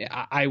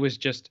I was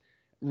just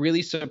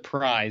really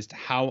surprised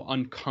how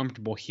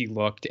uncomfortable he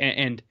looked.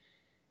 And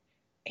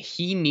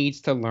he needs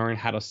to learn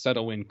how to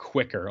settle in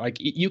quicker. Like,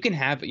 you can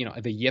have,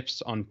 the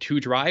yips on 2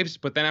 drives,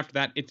 but then after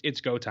that,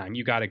 it's go time.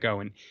 You got to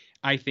go. And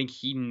I think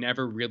he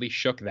never really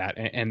shook that,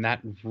 and that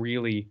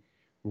really,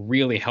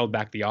 really held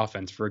back the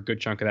offense for a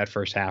good chunk of that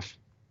first half.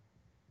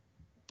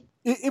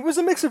 it was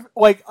a mix of,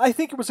 like, I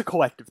think it was a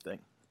collective thing.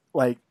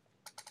 Like,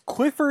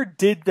 Clifford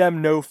did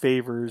them no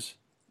favors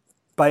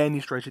by any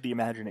stretch of the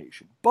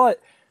imagination.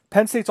 But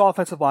Penn State's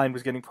offensive line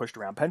was getting pushed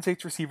around. Penn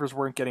State's receivers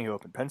weren't getting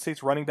open. Penn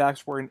State's running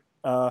backs weren't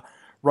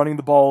running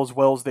the ball as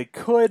well as they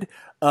could.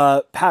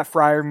 Pat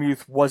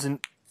Freiermuth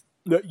wasn't,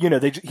 he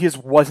just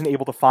wasn't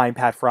able to find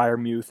Pat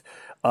Freiermuth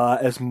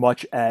as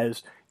much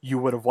as you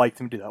would have liked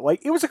him to do that.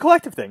 Like, it was a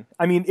collective thing.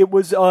 I mean, it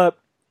was,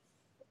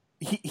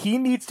 he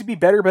needs to be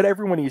better, but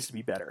everyone needs to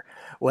be better.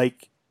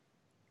 Like,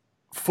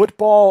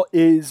 football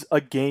is a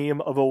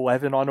game of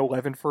 11 on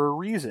 11 for a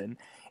reason.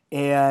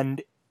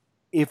 And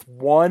if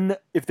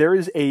there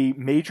is a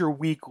major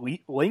weak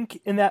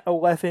link in that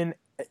 11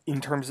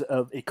 in terms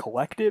of a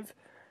collective,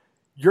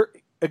 you're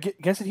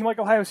against a team like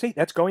Ohio State,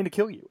 that's going to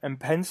kill you. And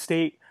Penn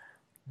State,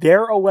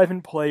 their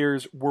 11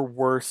 players were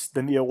worse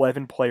than the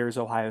 11 players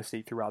Ohio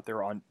State threw out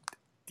there on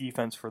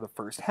defense for the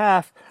first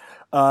half.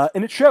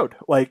 And it showed.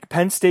 Like,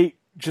 Penn State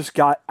just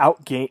got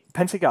outgained.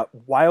 Penn State got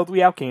wildly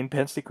outgained.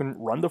 Penn State couldn't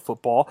run the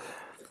football.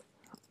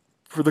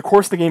 For the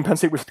course of the game, Penn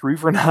State was 3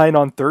 for 9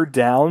 on third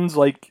downs.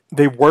 Like,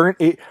 they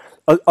weren't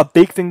a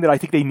big thing that I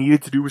think they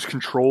needed to do was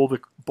control the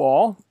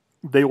ball.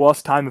 They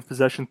lost time of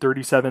possession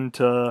 37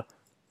 to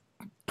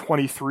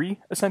 23,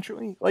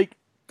 essentially. Like,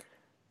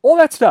 all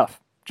that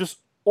stuff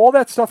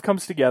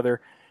comes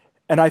together.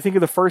 And I think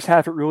in the first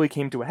half, it really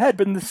came to a head.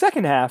 But in the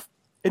second half,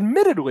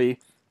 admittedly,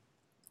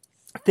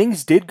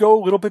 things did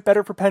go a little bit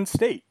better for Penn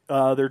State.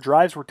 Their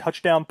drives were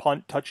touchdown,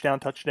 punt,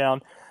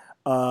 touchdown,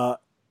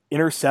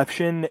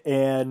 interception,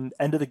 and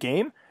end of the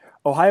game.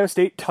 Ohio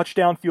State,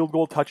 touchdown, field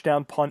goal,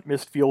 touchdown, punt,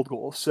 missed field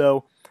goal.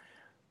 So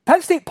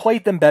Penn State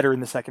played them better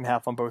in the second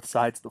half on both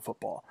sides of the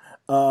football.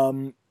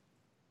 A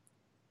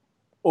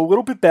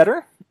little bit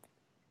better.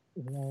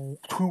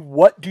 To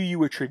what do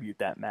you attribute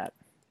that, Matt?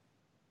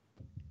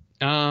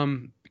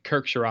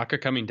 Kirk Ciarrocca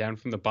coming down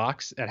from the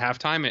box at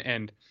halftime,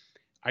 and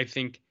I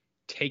think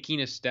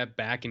taking a step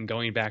back and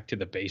going back to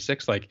the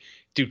basics. Like,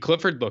 dude,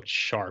 Clifford looked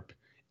sharp,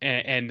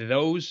 and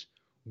those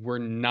were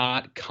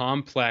not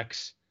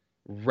complex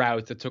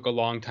routes that took a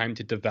long time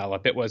to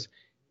develop. It was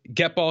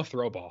get ball,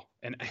 throw ball.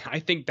 And I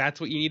think that's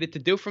what you needed to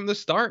do from the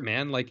start,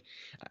 man. Like,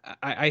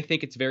 I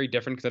think it's very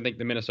different because I think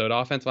the Minnesota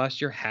offense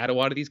last year had a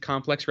lot of these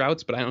complex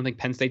routes, but I don't think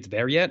Penn State's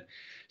there yet.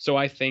 So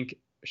I think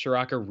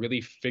Ciarrocca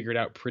really figured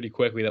out pretty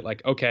quickly that,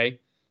 like, okay,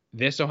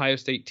 this Ohio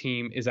State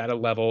team is at a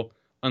level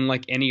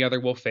unlike any other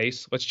we'll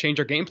face. Let's change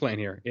our game plan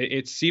here.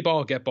 It's see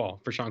ball, get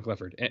ball for Sean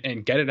Clifford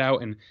and get it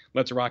out and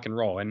let's rock and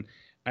roll. And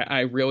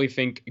I really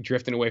think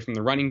drifting away from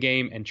the running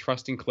game and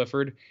trusting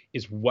Clifford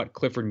is what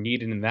Clifford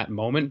needed in that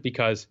moment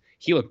because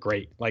he looked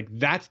great. Like,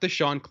 that's the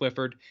Sean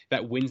Clifford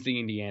that wins the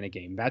Indiana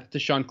game. That's the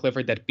Sean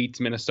Clifford that beats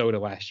Minnesota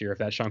last year, if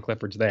that Sean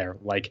Clifford's there.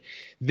 Like,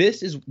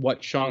 this is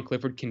what Sean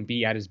Clifford can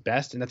be at his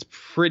best, and that's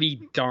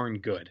pretty darn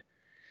good.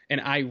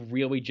 And I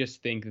really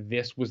just think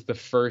this was the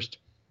first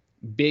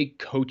big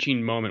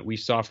coaching moment we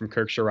saw from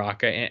Kirk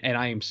Ciarrocca, and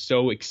I am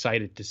so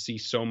excited to see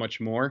so much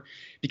more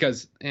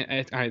because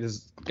I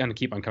is going to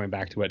keep on coming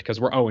back to it because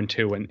we're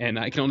 0-2, and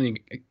I can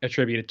only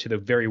attribute it to the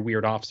very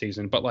weird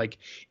offseason. But, like,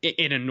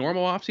 in a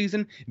normal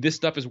offseason, this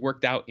stuff is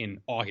worked out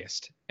in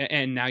August,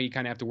 and now you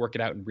kind of have to work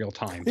it out in real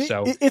time.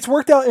 So it's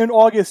worked out in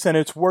August, and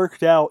it's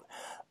worked out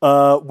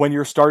when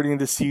you're starting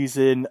the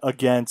season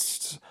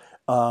against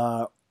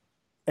an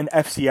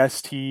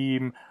FCS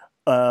team,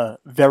 a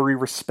very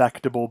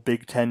respectable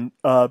Big Ten,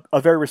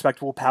 a very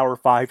respectable Power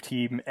 5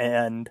 team,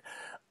 and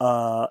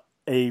a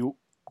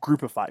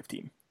Group of 5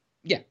 team.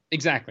 Yeah,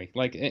 exactly.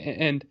 Like,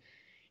 and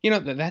you know,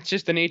 that's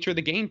just the nature of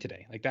the game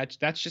today. Like,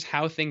 that's just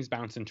how things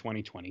bounce in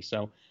 2020.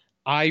 So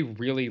I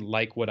really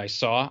like what I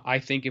saw. I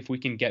think if we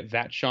can get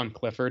that Sean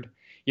Clifford,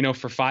 you know,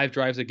 for 5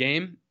 drives a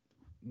game,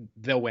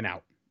 they'll win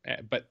out.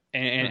 But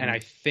and I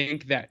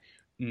think that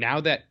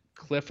now that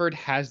Clifford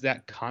has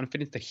that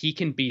confidence that he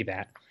can be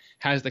that,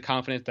 has the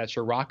confidence that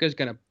Ciarrocca is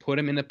going to put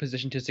him in a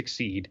position to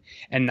succeed,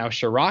 and now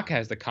Ciarrocca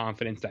has the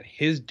confidence that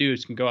his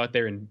dudes can go out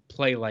there and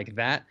play like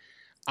that,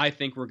 I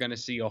think we're going to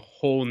see a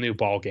whole new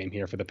ball game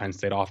here for the Penn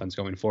State offense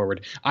going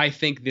forward. I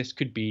think this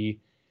could be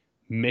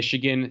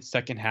Michigan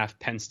second half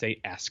Penn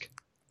State-esque.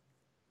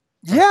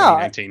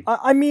 Yeah,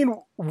 I mean,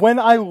 when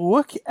I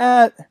look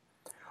at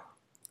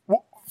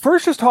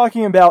first just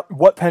talking about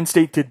what Penn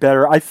State did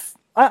better, I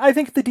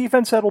think the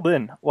defense settled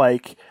in.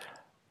 Like,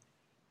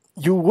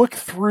 you look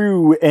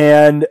through,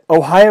 and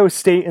Ohio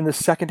State in the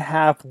second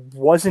half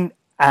wasn't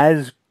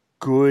as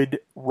good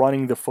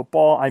running the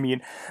football. I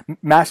mean,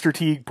 Master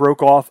Teague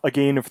broke off a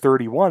gain of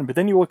 31, but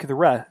then you look at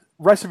the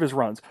rest of his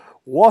runs.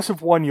 Loss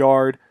of 1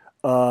 yard,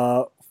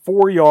 4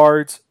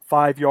 yards,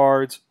 5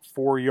 yards,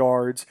 4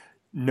 yards,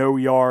 no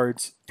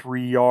yards,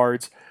 3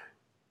 yards.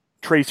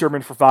 Trey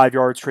Sermon for 5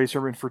 yards, Trey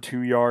Sermon for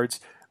 2 yards.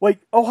 Like,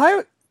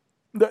 those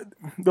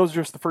are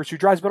just the first 2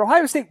 drives, but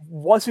Ohio State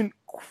wasn't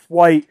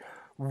quite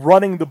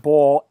running the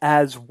ball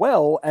as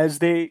well as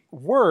they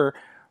were.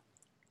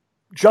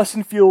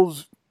 Justin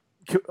Fields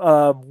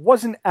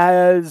wasn't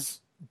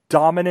as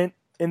dominant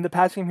in the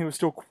passing game. He was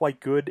still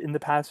quite good in the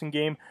passing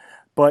game,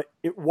 but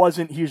it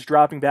wasn't he's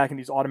dropping back and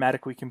he's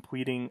automatically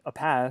completing a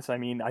pass. I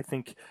mean, I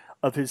think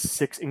of his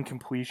 6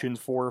 incompletions,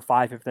 4 or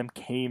 5 of them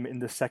came in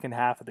the second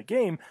half of the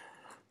game.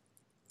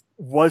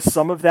 Was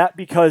some of that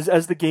because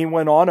as the game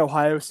went on,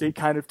 Ohio State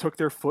kind of took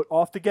their foot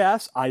off the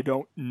gas? I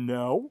don't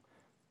know.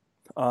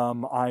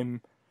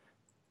 I'm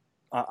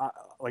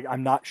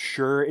not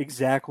sure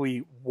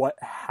exactly what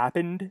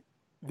happened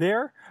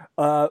there,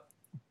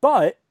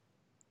 but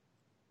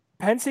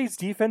Penn State's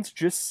defense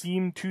just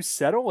seemed to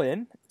settle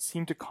in,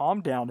 seemed to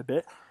calm down a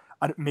bit.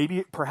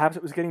 Perhaps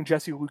it was getting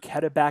Jesse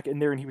Luketa back in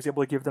there and he was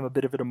able to give them a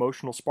bit of an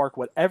emotional spark,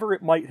 whatever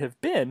it might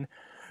have been.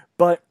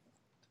 But,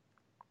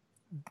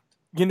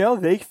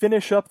 they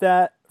finish up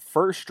that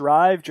first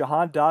drive,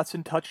 Jahan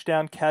Dotson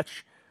touchdown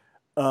catch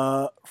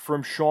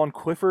from Sean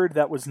Clifford.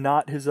 That was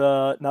not his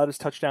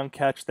touchdown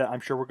catch that I'm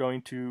sure we're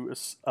going to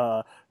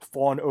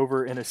fawn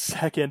over in a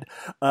second.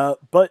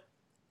 But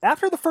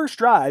after the first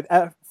drive,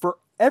 for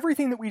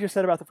everything that we just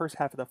said about the first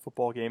half of that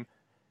football game,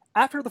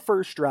 after the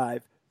first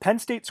drive, Penn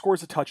State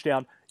scores a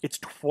touchdown. It's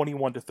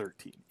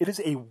 21-13. It is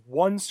a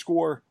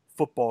one-score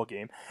football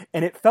game,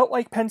 and it felt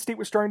like Penn State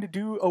was starting to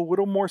do a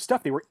little more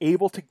stuff. They were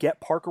able to get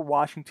Parker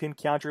Washington,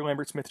 Keandre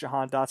Lambert-Smith,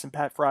 Jahan Dotson,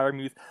 Pat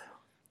Freiermuth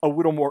a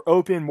little more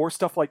open, more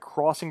stuff like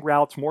crossing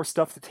routes, more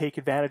stuff to take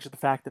advantage of the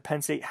fact that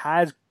Penn State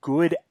has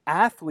good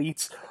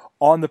athletes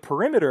on the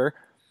perimeter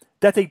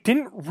that they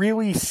didn't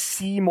really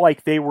seem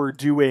like they were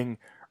doing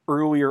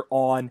earlier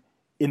on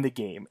in the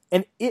game.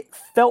 And it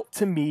felt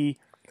to me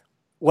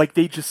like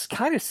they just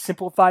kind of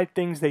simplified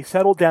things. They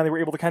settled down. They were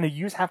able to kind of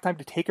use halftime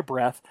to take a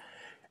breath.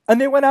 And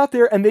they went out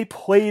there and they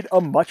played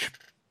a much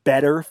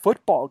better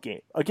football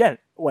game. Again,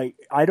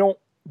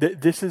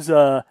 this is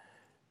a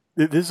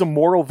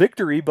moral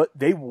victory, but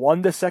they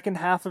won the second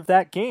half of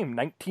that game,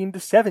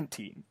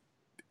 19-17.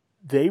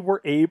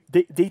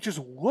 They just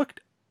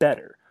looked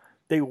better.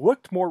 They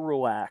looked more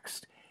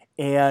relaxed.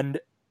 And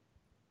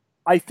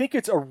I think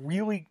at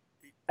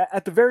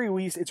the very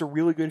least, it's a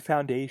really good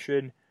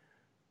foundation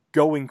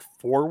going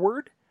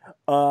forward.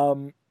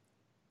 And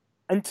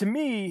to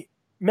me,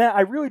 Matt,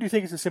 I really do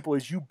think it's as simple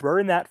as you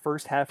burn that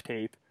first half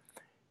tape,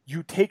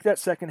 you take that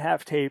second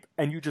half tape,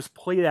 and you just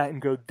play that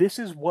and go, this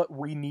is what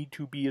we need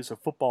to be as a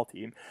football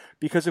team.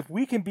 Because if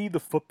we can be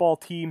the football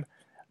team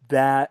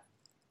that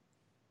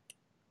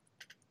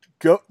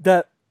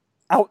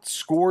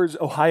outscores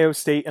Ohio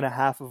State in a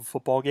half of a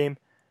football game,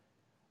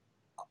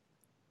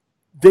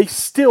 they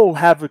still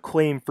have a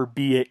claim for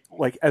being,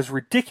 as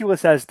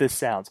ridiculous as this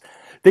sounds,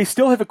 they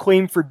still have a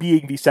claim for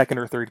being the second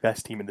or third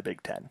best team in the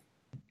Big Ten.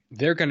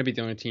 They're going to be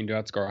the only team to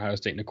outscore Ohio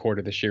State in a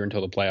quarter this year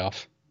until the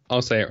playoff.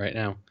 I'll say it right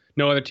now.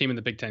 No other team in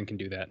the Big Ten can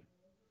do that.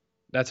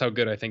 That's how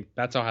good I think.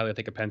 That's how highly I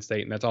think of Penn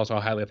State, and that's also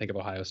how highly I think of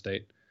Ohio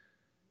State.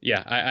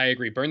 Yeah, I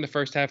agree. Burn the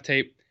first half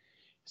tape,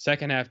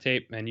 second half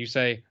tape, and you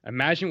say,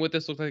 imagine what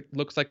this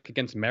looks like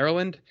against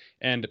Maryland,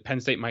 and Penn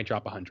State might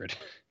drop 100.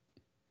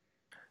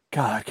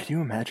 God, could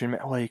you imagine,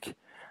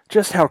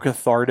 just how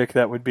cathartic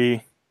that would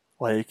be?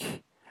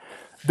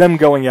 Them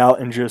going out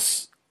and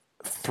just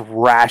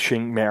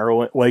thrashing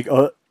Maryland,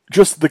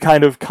 just the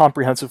kind of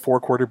comprehensive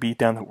 4-quarter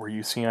beatdown that we're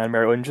used to on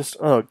Maryland. Just,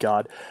 oh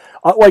God.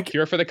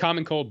 Cure for the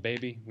common cold,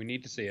 baby. We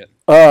need to see it.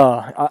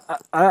 I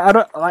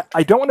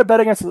don't want to bet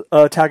against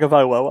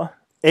Tagovailoa,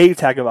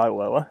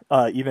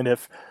 even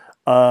if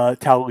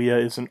Talia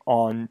isn't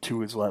on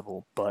to his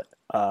level. But,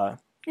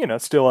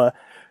 still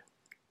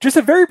just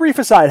a very brief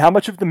aside, how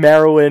much of the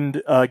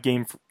Maryland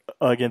game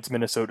against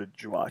Minnesota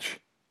did you watch?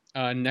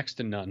 Next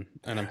to none,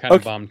 and I'm kind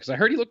of bummed because I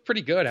heard he looked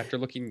pretty good after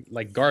looking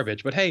like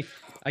garbage. But hey,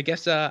 I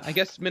guess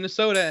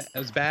Minnesota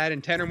is bad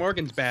and Tanner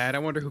Morgan's bad. I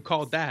wonder who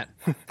called that.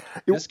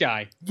 This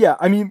guy. Yeah,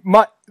 I mean,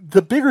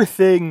 the bigger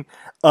thing,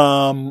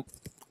 the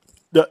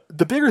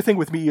bigger thing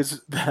with me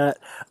is that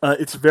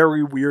it's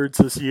very weird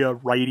to see a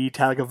righty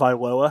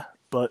Tagovailoa,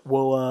 but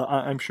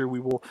I'm sure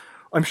we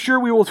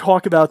will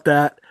talk about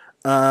that.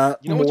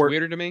 What's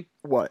weirder to me?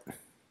 What?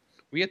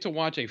 We had to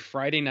watch a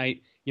Friday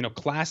night,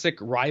 classic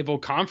rival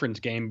conference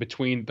game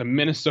between the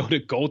Minnesota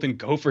Golden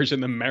Gophers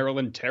and the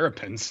Maryland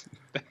Terrapins.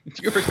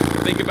 Do you ever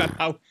think about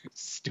how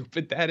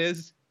stupid that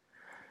is?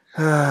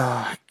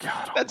 Oh,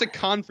 God. That's a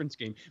conference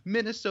game.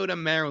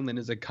 Minnesota-Maryland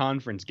is a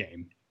conference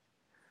game.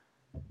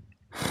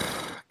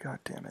 God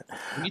damn it.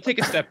 When you take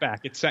a step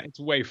back, it's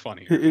way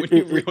funnier. When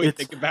you really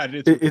think about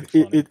it, it's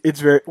really funny. It's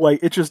very,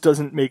 it just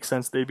doesn't make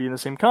sense they'd be in the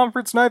same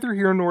conference, neither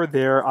here nor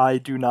there. I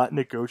do not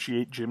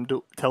negotiate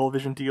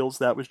television deals.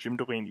 That was Jim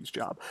Delaney's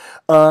job.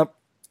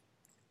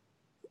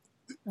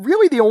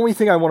 Really, the only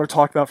thing I want to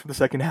talk about for the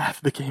second half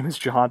of the game is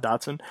Jahan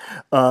Dotson.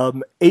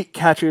 8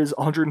 catches,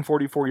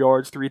 144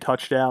 yards, 3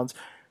 touchdowns.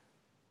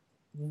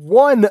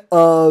 One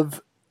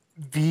of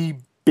the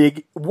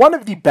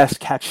best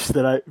catches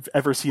that I've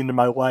ever seen in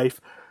my life,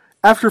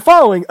 after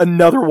following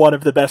another one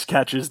of the best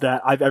catches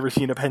that I've ever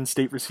seen a Penn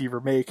State receiver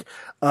make.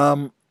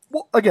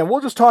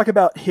 We'll just talk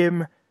about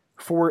him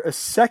for a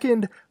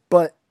second,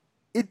 but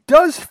it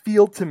does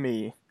feel to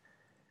me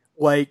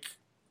like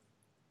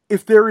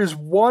if there is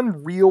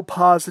one real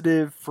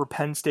positive for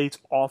Penn State's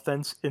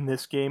offense in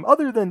this game,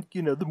 other than,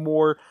 the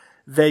more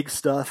vague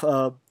stuff.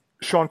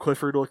 Sean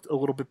Clifford looked a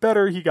little bit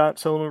better. He got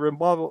Solomon,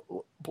 blah, blah,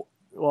 blah,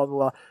 blah,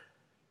 blah.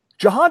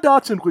 Jahan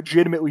Dotson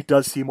legitimately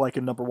does seem like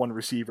a number one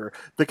receiver.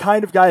 The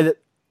kind of guy that,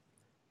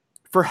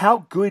 for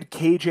how good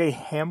KJ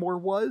Hamler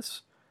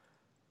was,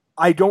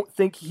 I don't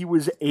think he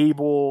was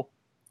able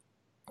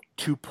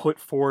to put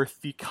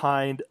forth the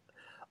kind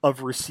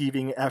of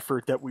receiving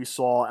effort that we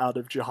saw out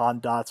of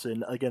Jahan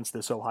Dotson against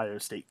this Ohio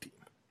State team.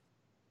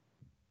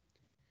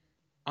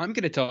 I'm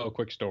going to tell a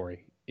quick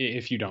story,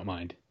 if you don't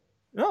mind.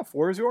 No,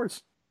 floor is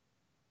yours.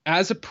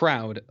 As a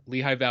proud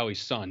Lehigh Valley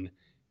son,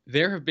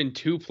 there have been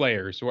two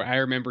players where I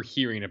remember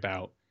hearing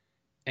about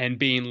and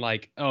being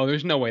like, oh,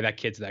 there's no way that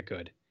kid's that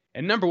good.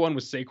 And number one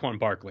was Saquon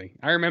Barkley.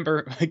 I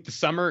remember like the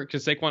summer,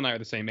 because Saquon and I are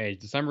the same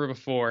age, the summer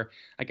before,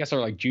 I guess our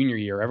like junior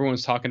year, everyone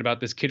was talking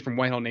about this kid from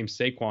Whitehall named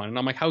Saquon. And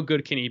I'm like, how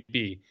good can he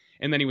be?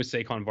 And then he was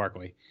Saquon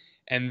Barkley.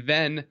 And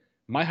then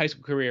my high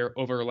school career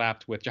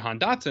overlapped with Jahan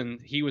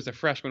Dotson. He was a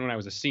freshman when I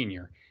was a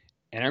senior.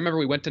 And I remember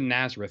we went to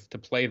Nazareth to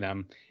play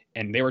them.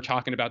 And they were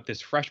talking about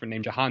this freshman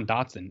named Jahan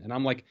Dotson. And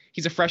I'm like,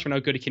 he's a freshman. How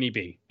good can he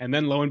be? And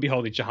then lo and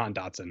behold, he's Jahan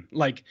Dotson.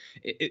 Like,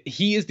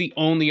 he is the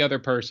only other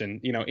person,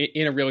 you know,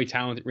 in a really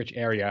talented, rich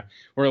area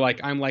where,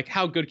 like, I'm like,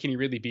 how good can he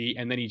really be?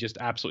 And then he just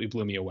absolutely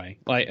blew me away.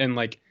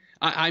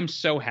 I'm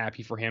so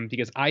happy for him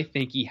because I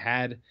think he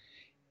had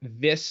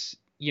this,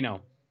 you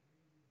know,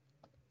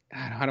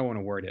 I don't want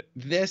to word it.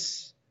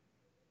 This,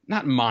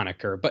 not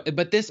moniker,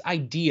 but this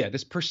idea,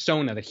 this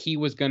persona that he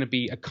was going to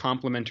be a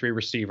complimentary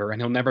receiver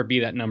and he'll never be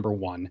that number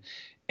one.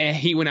 And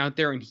he went out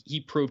there and he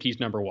proved he's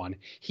number one.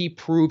 He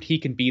proved he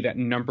can be that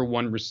number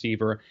one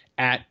receiver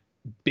at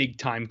big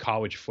time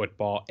college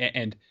football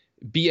and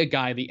be a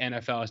guy the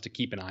NFL has to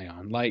keep an eye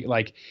on.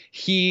 Like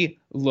he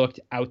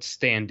looked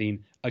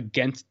outstanding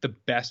against the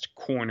best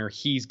corner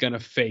he's going to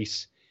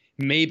face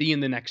maybe in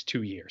the next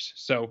 2 years.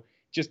 So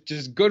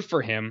just good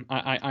for him.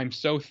 I'm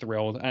so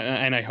thrilled.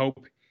 And I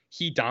hope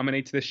he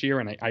dominates this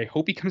year, and I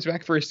hope he comes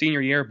back for his senior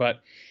year.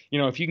 But, you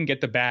know, if you can get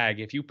the bag,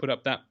 if you put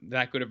up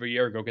that good of a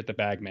year, go get the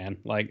bag, man.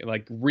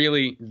 Like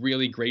really,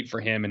 really great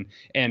for him.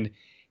 And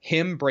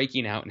him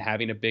breaking out and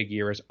having a big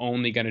year is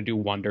only going to do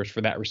wonders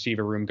for that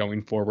receiver room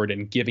going forward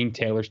and giving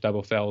Taylor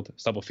Stubblefield,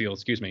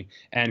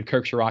 and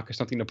Kirk Ciarrocca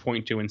something to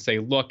point to and say,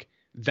 look,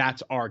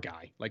 that's our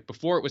guy. Like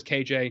before it was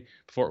KJ,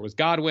 before it was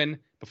Godwin,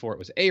 before it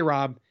was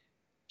A-Rob,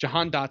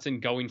 Jahan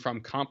Dotson going from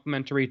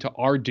complimentary to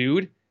our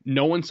dude.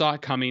 No one saw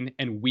it coming,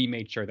 and we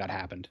made sure that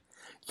happened.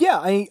 Yeah,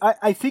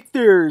 I think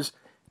there's,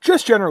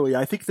 just generally,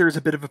 I think there's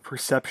a bit of a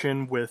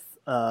perception with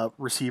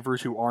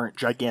receivers who aren't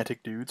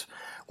gigantic dudes.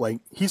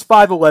 Like, he's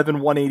 5'11",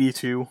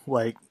 182,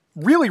 like,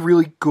 really,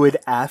 really good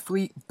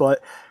athlete,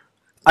 but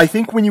I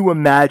think when you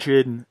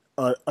imagine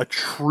a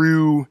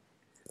true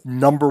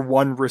number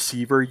one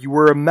receiver, you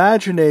were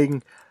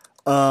imagining,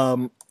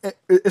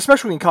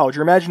 especially in college,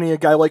 you're imagining a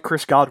guy like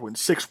Chris Godwin,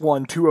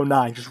 6'1",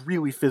 209, just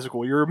really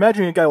physical. You're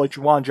imagining a guy like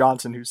Juwan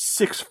Johnson, who's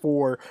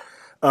 6'4",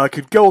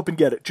 could go up and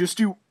get it. Just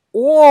do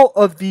all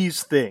of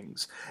these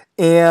things.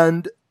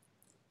 And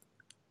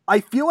I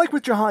feel like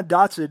with Jahan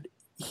Dotson,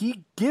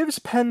 he gives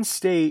Penn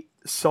State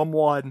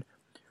someone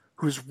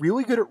who's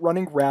really good at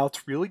running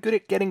routes, really good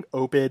at getting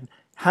open,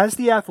 has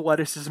the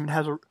athleticism, and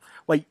has,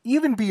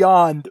 even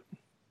beyond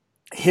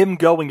him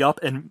going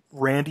up and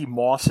Randy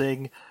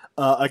Mossing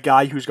a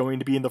guy who's going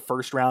to be in the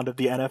first round of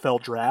the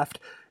NFL draft,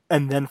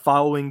 and then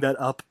following that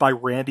up by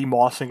Randy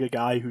Mossing a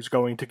guy who's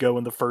going to go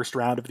in the first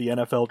round of the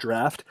NFL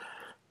draft.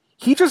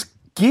 He just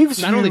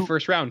gives not only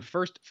first round,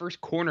 first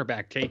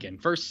cornerback taken,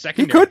 first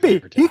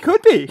secondary. He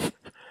could be.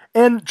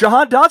 And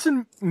Jahan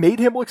Dotson made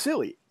him look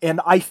silly. And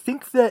I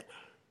think that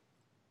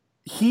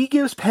he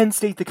gives Penn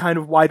State the kind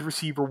of wide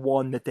receiver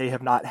one that they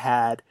have not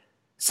had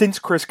since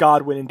Chris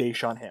Godwin and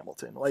Deshaun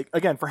Hamilton. Like,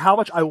 again, for how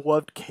much I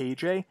loved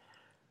KJ,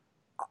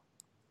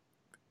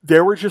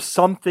 there were just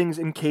some things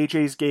in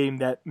KJ's game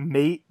that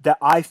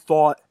I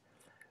thought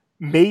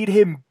made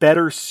him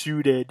better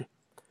suited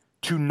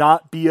to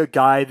not be a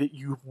guy that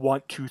you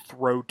want to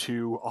throw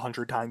to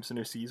 100 times in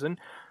a season.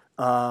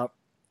 Well,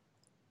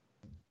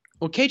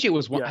 KJ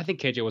was one. Yeah. I think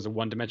KJ was a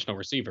one-dimensional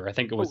receiver. I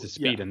think it was his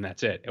speed, and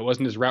that's it. It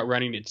wasn't his route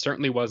running. It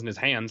certainly wasn't his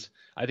hands.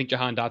 I think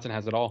Jahan Dotson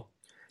has it all.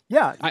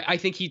 Yeah, I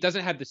think he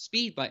doesn't have the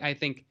speed.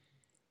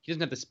 He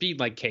doesn't have the speed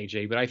like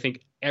KJ, but I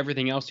think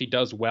everything else he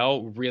does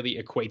well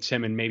really equates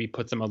him and maybe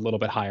puts him a little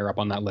bit higher up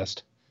on that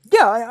list.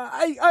 Yeah,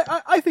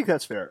 I think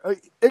that's fair.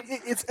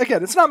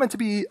 It's not meant to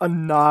be a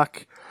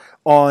knock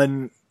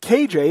on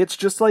KJ. It's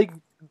just like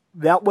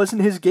that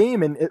wasn't his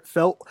game, and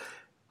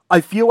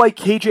I feel like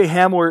KJ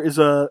Hamler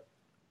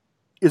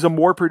is a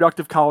more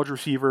productive college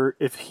receiver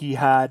if he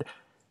had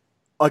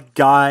a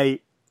guy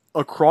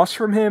across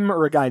from him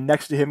or a guy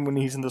next to him when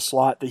he's in the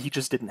slot that he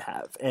just didn't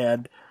have.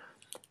 And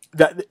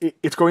that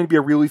it's going to be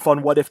a really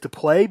fun what if to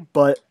play,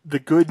 but the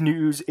good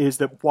news is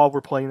that while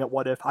we're playing that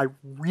what if, I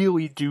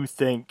really do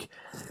think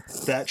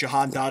that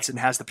Jahan Dotson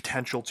has the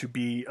potential to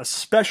be a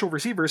special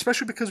receiver,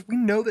 especially because we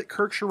know that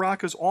Kirk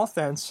Ciarrocca's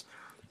offense,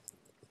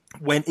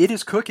 when it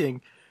is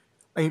cooking,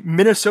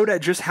 Minnesota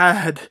just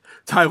had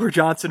Tyler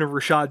Johnson and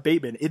Rashad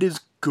Bateman. It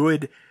is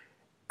good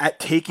at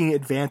taking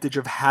advantage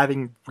of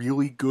having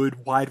really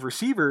good wide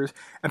receivers,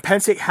 and Penn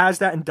State has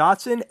that in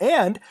Dotson,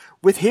 and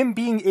with him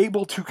being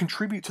able to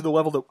contribute to the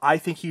level that I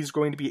think he's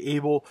going to be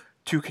able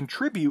to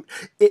contribute,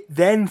 it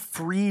then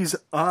frees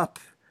up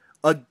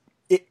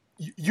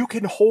you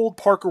can hold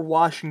Parker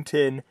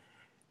Washington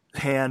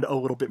hand a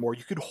little bit more.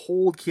 You could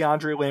hold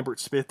Keandre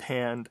Lambert-Smith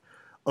hand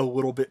a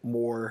little bit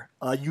more.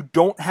 You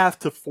don't have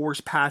to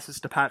force passes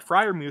to Pat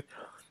Freiermuth.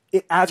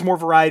 It adds more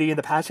variety in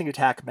the passing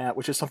attack, Matt,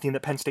 which is something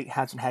that Penn State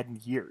hasn't had in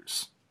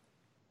years.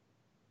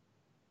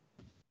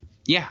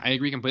 Yeah, I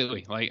agree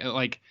completely.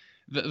 Like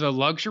the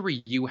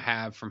luxury you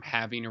have from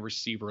having a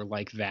receiver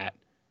like that,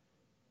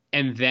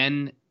 and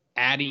then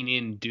adding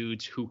in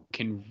dudes who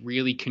can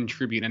really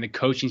contribute, and a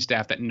coaching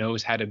staff that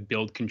knows how to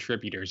build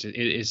contributors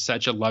is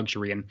such a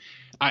luxury. And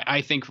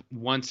I think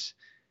once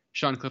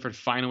Sean Clifford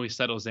finally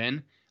settles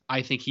in,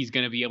 I think he's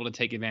going to be able to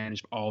take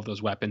advantage of all of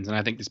those weapons. And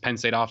I think this Penn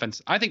State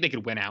offense, I think they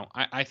could win out.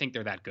 I think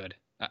they're that good.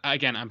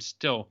 Again, I'm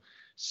still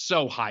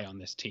so high on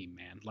this team,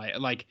 man.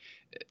 Like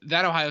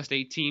that Ohio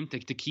State team, to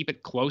keep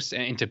it close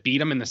and to beat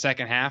them in the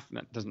second half,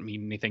 that doesn't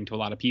mean anything to a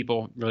lot of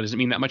people. It really doesn't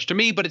mean that much to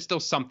me, but it's still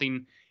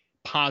something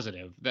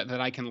positive that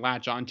I can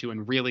latch onto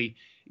and really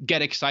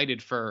get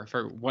excited for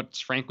what's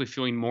frankly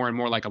feeling more and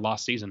more like a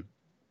lost season.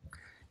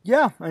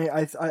 Yeah,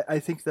 I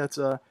think that's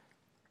a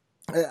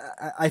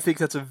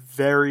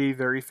very,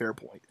 very fair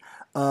point.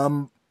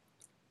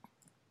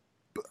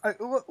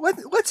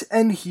 Let's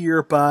end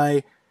here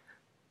by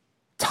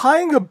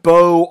tying a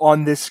bow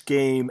on this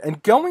game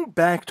and going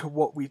back to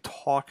what we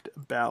talked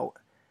about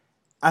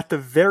at the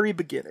very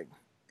beginning,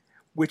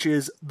 which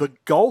is the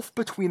gulf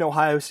between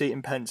Ohio State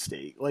and Penn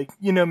State. Like,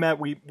 Matt,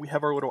 we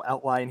have our little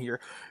outline here.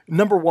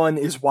 Number one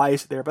is why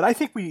is it there? But I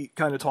think we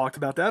kind of talked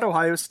about that.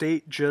 Ohio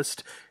State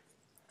just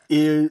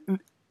is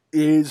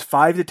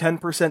 5 to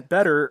 10%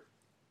 better.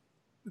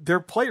 Their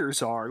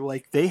players are.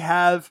 Like, they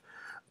have,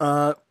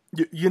 I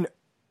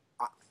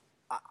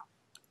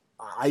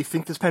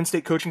think this Penn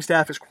State coaching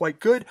staff is quite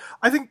good.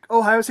 I think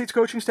Ohio State's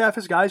coaching staff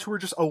has guys who are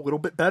just a little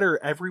bit better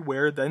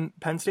everywhere than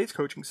Penn State's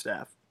coaching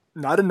staff.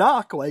 Not a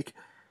knock, like,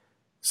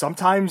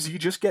 sometimes you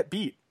just get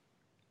beat.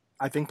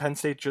 I think Penn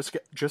State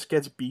just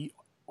gets beat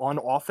on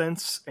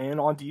offense and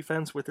on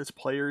defense with its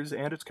players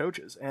and its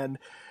coaches. And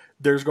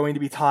there's going to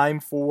be time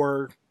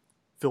for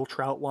Phil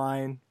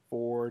Troutline,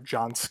 for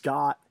John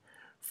Scott,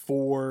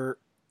 for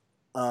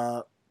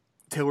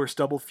Taylor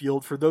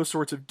Stubblefield, for those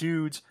sorts of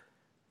dudes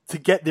to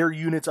get their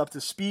units up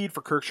to speed,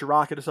 for Kirk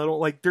Ciarrocca to settle.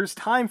 Like, there's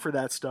time for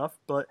that stuff,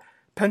 but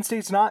Penn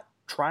State's not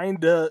trying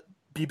to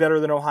be better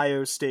than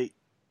Ohio State.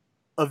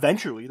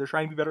 Eventually, they're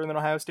trying to be better than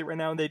Ohio State right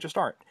now, and they just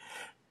aren't.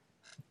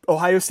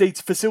 Ohio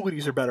State's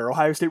facilities are better.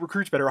 Ohio State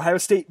recruits better. Ohio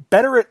State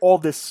better at all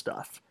this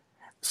stuff.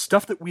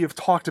 Stuff that we have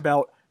talked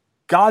about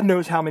God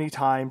knows how many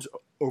times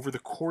over the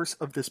course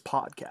of this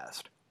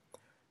podcast.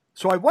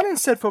 So I want to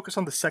instead focus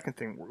on the second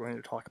thing we're going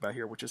to talk about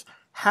here, which is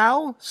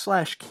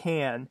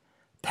how/can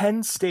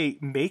Penn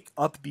State make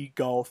up the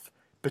gulf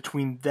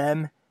between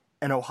them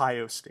and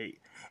Ohio State.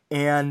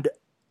 And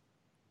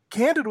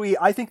candidly,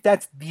 I think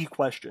that's the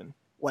question.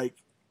 Like,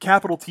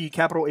 capital T,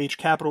 capital H,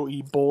 capital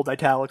E, bold,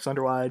 italics,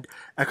 underlined,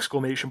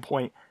 exclamation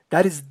point.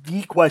 That is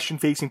the question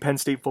facing Penn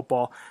State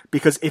football,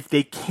 because if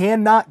they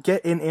cannot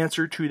get an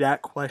answer to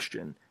that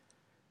question,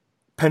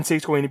 Penn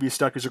State's going to be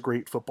stuck as a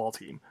great football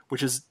team,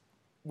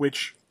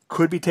 which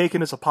could be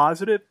taken as a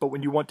positive, but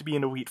when you want to be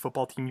an elite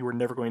football team, you are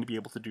never going to be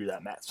able to do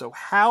that, Matt. So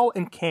how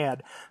and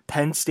can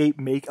Penn State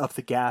make up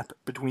the gap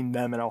between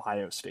them and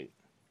Ohio State?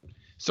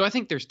 So I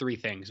think there's three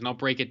things, and I'll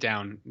break it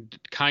down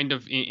kind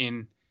of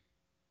in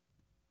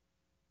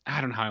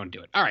I don't know how I want to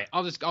do it. All right,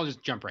 I'll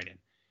just jump right in.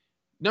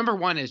 Number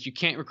one is you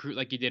can't recruit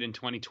like you did in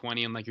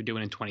 2020 and like you're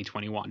doing in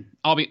 2021.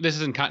 This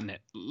isn't cutting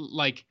it.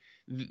 Like,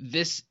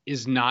 this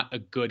is not a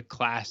good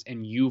class,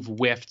 and you've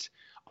whiffed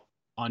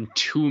on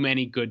too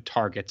many good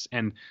targets.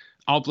 And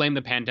I'll blame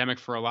the pandemic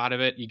for a lot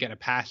of it. You get a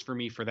pass for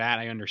me for that.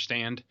 I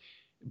understand.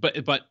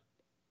 But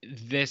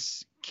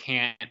this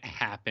can't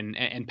happen.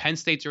 And Penn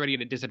State's already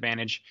at a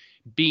disadvantage,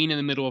 being in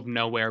the middle of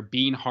nowhere,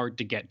 being hard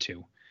to get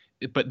to.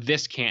 But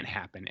this can't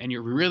happen. And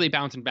you're really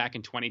bouncing back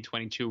in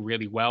 2022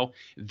 really well.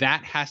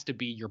 That has to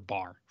be your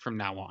bar from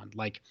now on.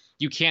 Like,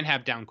 you can't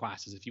have down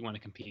classes if you want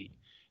to compete.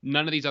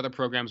 None of these other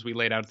programs we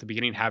laid out at the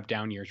beginning have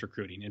down years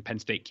recruiting, and Penn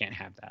State can't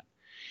have that.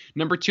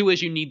 Number two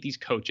is you need these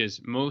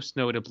coaches, most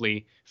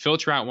notably Phil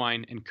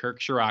Troutline and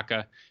Kirk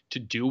Ciarrocca, to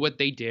do what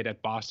they did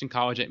at Boston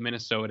College, at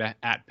Minnesota,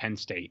 at Penn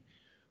State.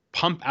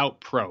 Pump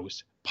out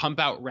pros, pump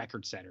out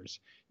record setters.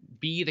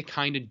 Be the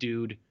kind of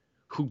dude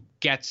who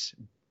gets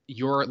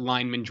your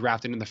lineman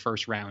drafted in the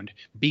first round.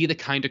 Be the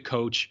kind of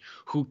coach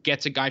who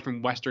gets a guy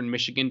from Western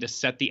Michigan to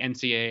set the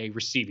NCAA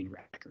receiving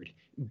record.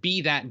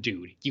 Be that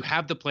dude. You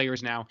have the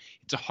players now.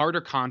 It's a harder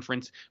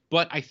conference,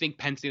 but I think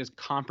Penn State has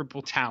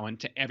comparable talent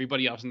to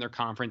everybody else in their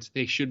conference.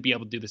 They should be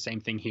able to do the same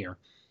thing here.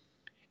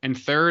 And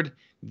third,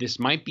 this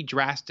might be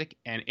drastic,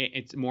 and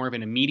it's more of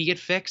an immediate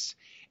fix.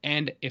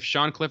 And if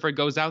Sean Clifford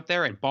goes out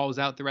there and balls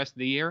out the rest of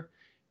the year,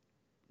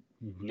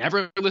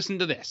 never listen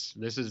to this.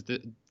 This is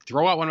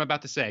throw out what I'm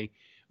about to say.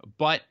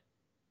 But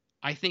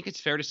I think it's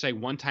fair to say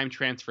one-time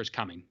transfers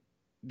coming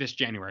this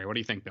January. What do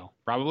you think, Bill?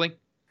 Probably?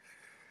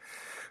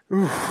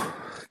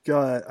 Oof,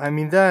 God, I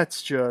mean,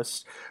 that's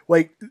just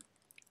like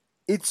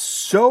it's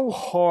so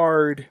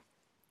hard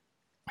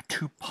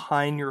to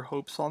pine your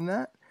hopes on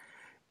that.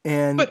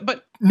 And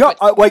But no,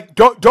 like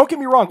don't get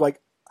me wrong.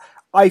 Like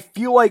I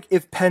feel like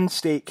if Penn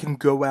State can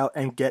go out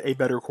and get a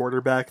better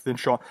quarterback than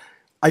Sean,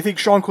 I think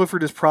Sean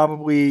Clifford is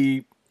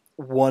probably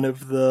one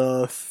of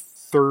the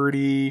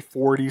 30,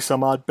 40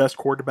 some odd best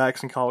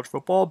quarterbacks in college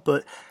football,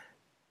 but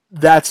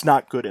that's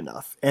not good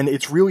enough. And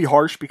it's really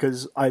harsh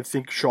because I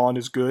think Sean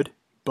is good,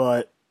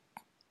 but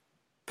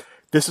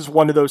this is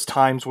one of those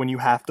times when you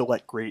have to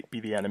let great be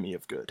the enemy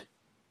of good.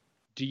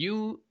 Do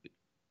you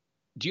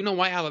know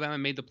why Alabama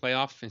made the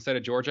playoff instead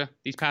of Georgia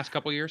these past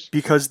couple years?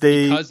 Because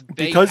they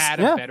had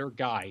a better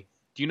guy.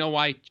 Do you know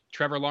why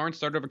Trevor Lawrence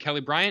started over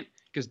Kelly Bryant?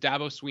 Because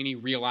Dabo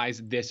Swinney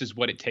realized this is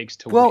what it takes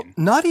to win. Well, it's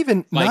not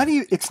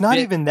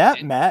even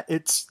that, Matt.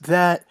 It's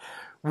that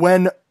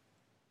when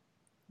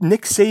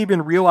Nick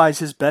Saban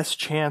realized his best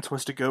chance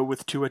was to go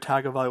with Tua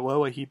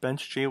Tagovailoa, he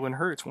benched Jalen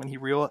Hurts. When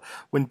Dabo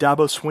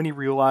Swinney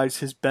realized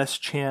his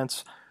best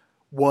chance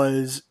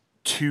was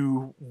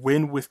to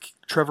win with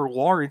Trevor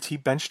Lawrence, he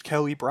benched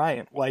Kelly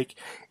Bryant. Like,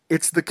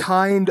 it's the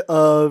kind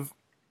of,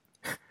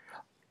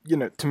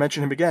 to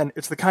mention him again,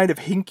 it's the kind of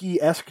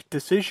Hinkie-esque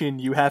decision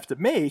you have to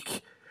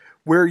make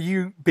where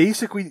you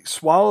basically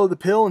swallow the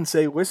pill and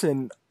say,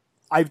 listen,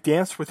 I've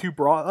danced with who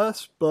brought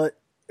us, but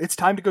it's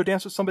time to go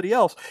dance with somebody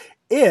else.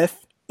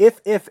 If,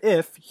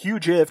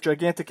 huge if,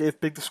 gigantic if,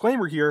 big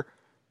disclaimer here,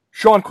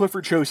 Sean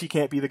Clifford shows he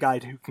can't be the guy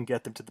who can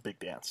get them to the big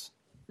dance.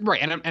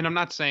 Right, and I'm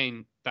not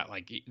saying that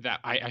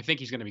I think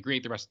he's going to be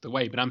great the rest of the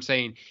way, but I'm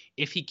saying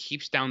if he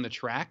keeps down the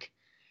track,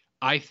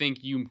 I think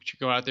you should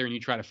go out there and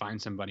you try to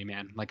find somebody,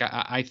 man. Like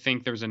I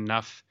think there's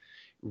enough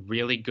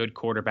really good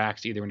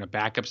quarterbacks either in a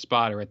backup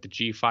spot or at the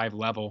G5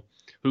 level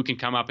who can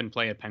come up and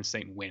play at Penn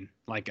State and win.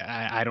 Like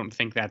I don't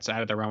think that's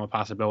out of the realm of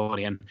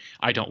possibility, and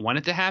I don't want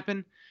it to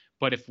happen.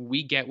 But if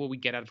we get what we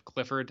get out of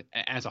Clifford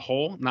as a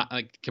whole, not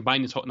like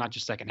combining his whole, not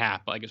just second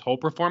half, but like his whole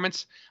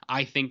performance,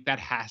 I think that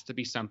has to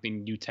be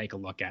something you take a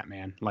look at,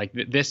 man. Like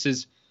this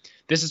is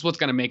what's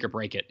going to make or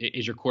break it,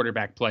 is your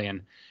quarterback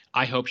playing.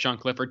 I hope Sean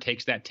Clifford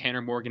takes that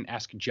Tanner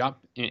Morgan-esque jump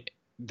in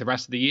the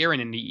rest of the year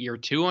and in the year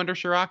 2 under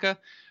Shiraka.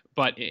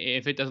 But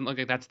if it doesn't look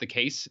like that's the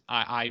case,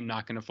 I'm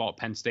not going to fault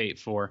Penn State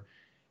for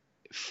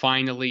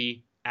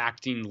finally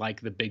acting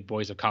like the big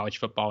boys of college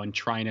football and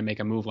trying to make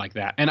a move like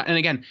that. And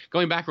again,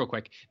 going back real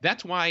quick,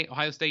 that's why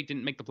Ohio State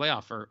didn't make the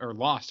playoff or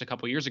lost a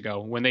couple years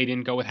ago when they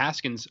didn't go with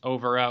Haskins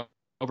over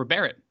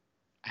Barrett.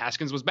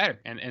 Haskins was better,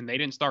 and they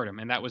didn't start him,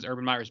 and that was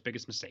Urban Meyer's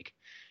biggest mistake.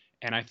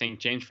 And I think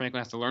James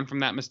Franklin has to learn from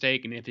that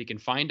mistake, and if he can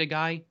find a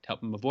guy to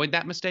help him avoid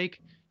that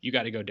mistake, you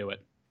got to go do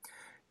it.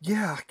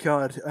 Yeah,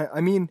 God.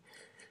 I mean,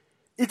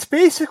 it's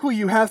basically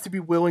you have to be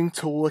willing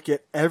to look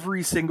at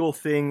every single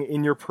thing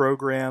in your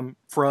program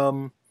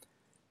from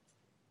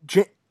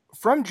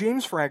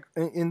James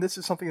Franklin, and this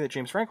is something that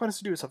James Franklin has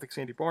to do, it's something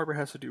Sandy Barbour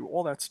has to do,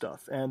 all that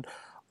stuff. And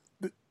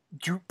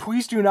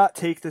please do not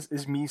take this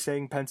as me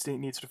saying Penn State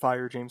needs to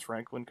fire James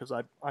Franklin, because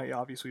I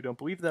obviously don't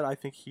believe that. I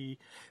think he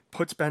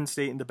puts Penn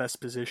State in the best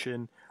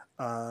position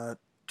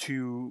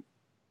to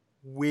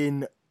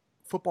win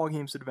football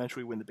games and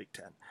eventually win the Big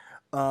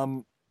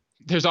Ten.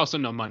 There's also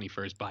no money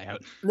for his buyout.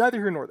 Neither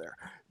here nor there.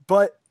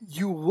 But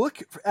you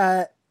look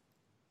at,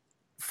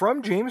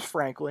 from James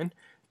Franklin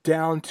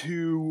down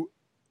to,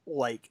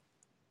 like,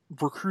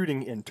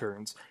 recruiting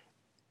interns,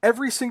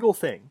 every single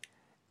thing.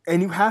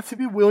 And you have to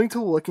be willing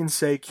to look and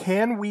say,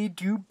 can we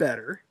do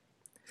better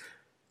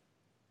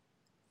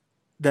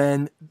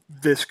than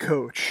this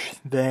coach,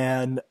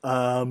 than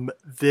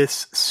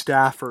this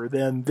staffer,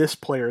 than this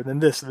player, than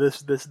this,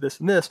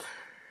 and this?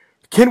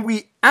 Can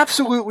we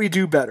absolutely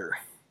do better?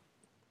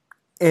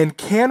 And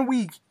can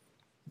we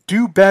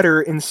do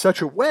better in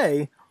such a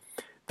way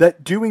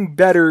that doing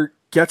better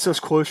gets us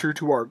closer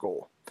to our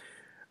goal?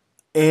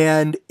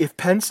 And if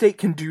Penn State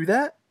can do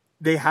that,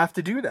 they have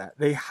to do that.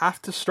 They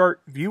have to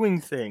start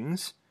viewing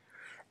things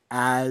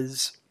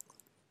as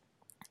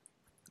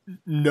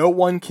no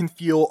one can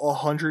feel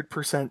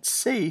 100%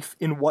 safe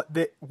in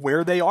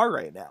where they are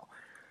right now.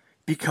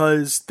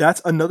 Because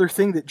that's another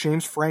thing that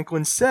James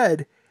Franklin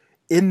said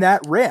in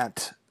that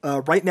rant.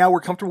 Right now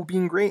we're comfortable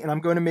being great, and I'm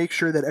going to make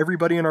sure that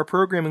everybody in our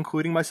program,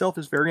 including myself,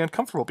 is very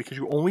uncomfortable, because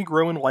you only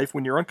grow in life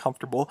when you're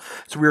uncomfortable.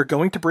 So we are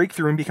going to break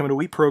through and become an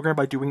elite program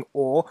by doing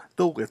all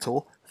the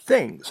little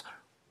things.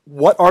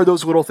 What are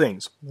those little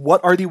things? What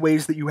are the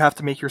ways that you have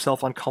to make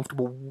yourself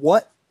uncomfortable?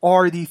 What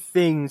are the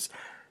things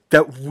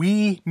that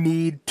we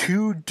need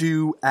to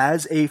do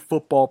as a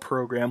football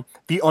program?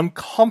 The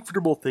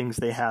uncomfortable things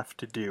they have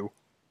to do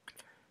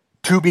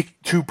to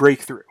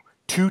break through,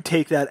 to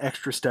take that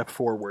extra step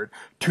forward,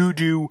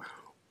 to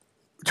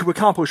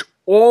accomplish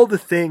all the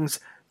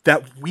things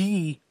that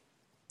we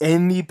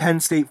in the Penn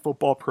State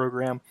football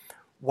program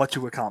want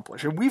to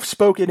accomplish. And we've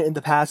spoken in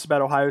the past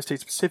about Ohio State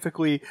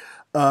specifically,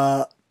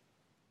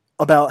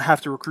 about have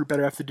to recruit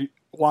better, have to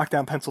lock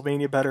down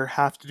Pennsylvania better,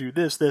 have to do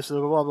this, blah,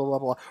 blah, blah, blah,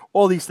 blah,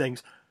 all these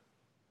things.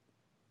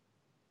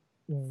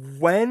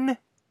 When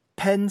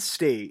Penn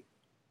State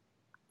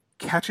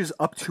catches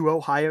up to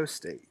Ohio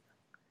State,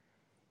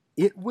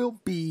 it will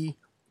be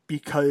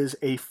because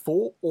a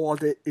full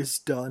audit is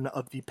done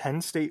of the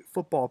Penn State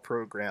football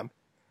program,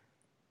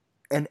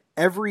 and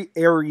every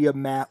area,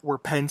 Matt, where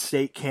Penn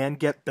State can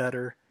get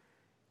better,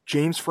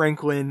 James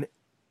Franklin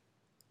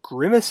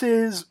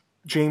grimaces,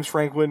 James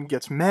Franklin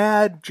gets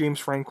mad, James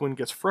Franklin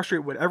gets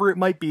frustrated, whatever it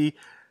might be,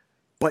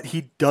 but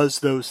he does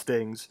those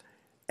things,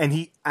 and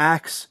he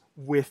acts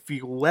with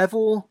the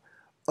level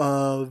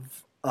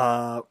of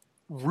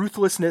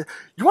ruthlessness.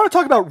 You want to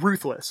talk about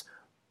ruthless?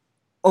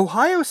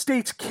 Ohio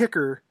State's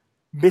kicker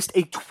missed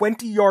a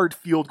 20-yard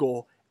field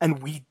goal,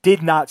 and we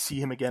did not see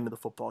him again in the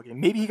football game.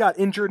 Maybe he got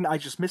injured and I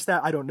just missed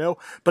that. I don't know.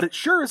 But it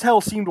sure as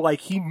hell seemed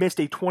like he missed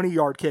a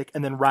 20-yard kick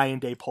and then Ryan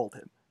Day pulled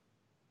him.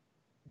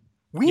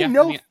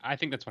 I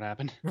think that's what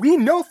happened. We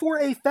know for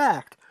a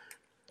fact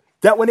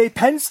that when a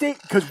Penn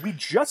State, because we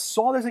just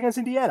saw this against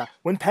Indiana,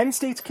 when Penn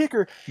State's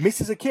kicker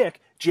misses a kick,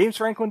 James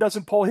Franklin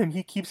doesn't pull him.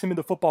 He keeps him in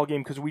the football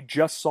game because we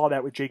just saw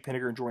that with Jake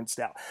Pinniger and Jordan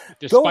Stout.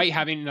 Despite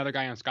having another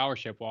guy on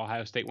scholarship while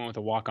Ohio State went with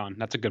a walk-on.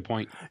 That's a good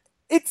point.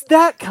 It's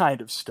that kind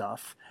of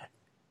stuff.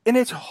 And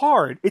it's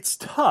hard. It's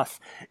tough.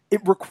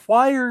 It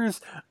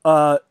requires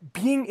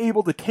being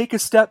able to take a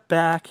step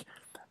back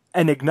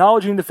and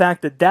acknowledging the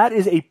fact that that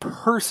is a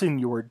person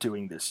you're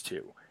doing this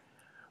to.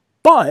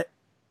 But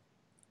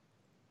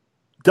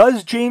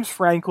does James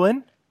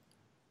Franklin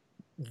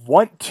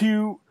want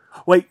to,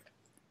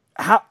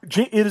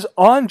 it is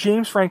on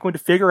James Franklin to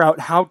figure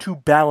out how to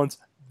balance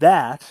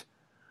that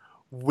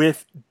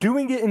with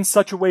doing it in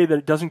such a way that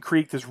it doesn't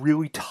create this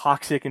really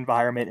toxic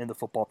environment in the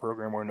football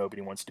program where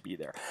nobody wants to be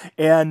there.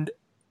 And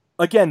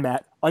again,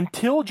 Matt,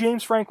 until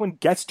James Franklin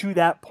gets to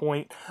that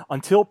point,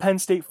 until Penn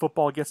State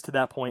football gets to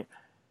that point,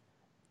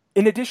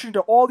 in addition to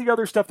all the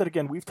other stuff that,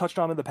 again, we've touched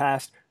on in the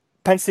past,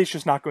 Penn State's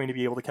just not going to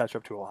be able to catch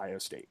up to Ohio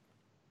State.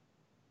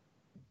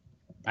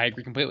 I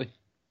agree completely.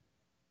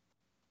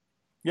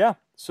 Yeah,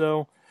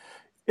 so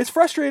it's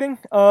frustrating.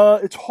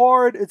 It's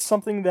hard. It's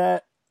something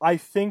that I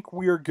think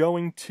we are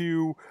going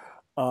to,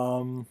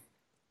 obsess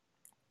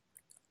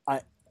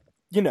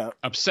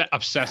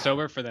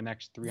over for the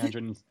next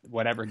 300 and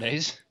whatever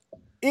days.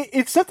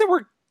 It's something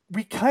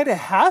we kind of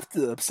have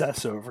to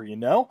obsess over,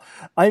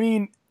 I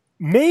mean,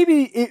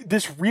 maybe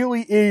this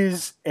really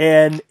is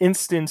an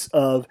instance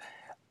of,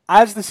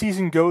 as the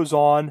season goes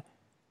on,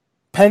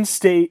 Penn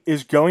State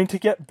is going to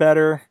get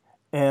better,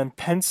 and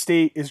Penn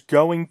State is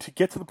going to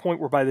get to the point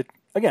where by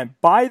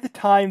the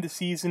time the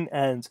season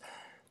ends,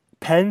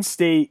 Penn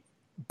State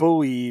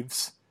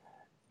believes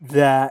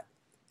that,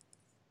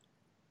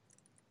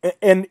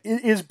 and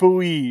it is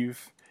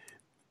believed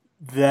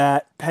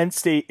that Penn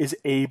State is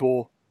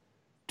able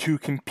to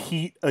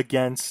compete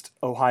against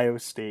Ohio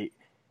State.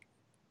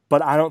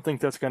 But I don't think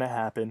that's going to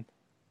happen.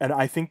 And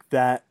I think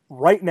that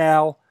right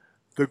now,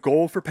 the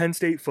goal for Penn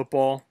State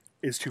football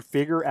is to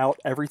figure out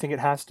everything it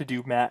has to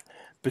do, Matt,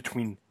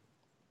 between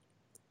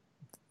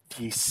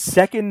the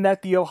second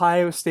that the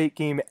Ohio State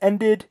game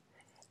ended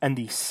and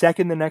the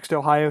second the next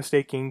Ohio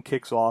State game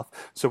kicks off.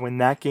 So when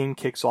that game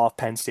kicks off,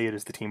 Penn State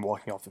is the team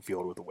walking off the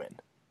field with a win.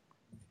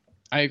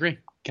 I agree.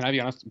 Can I be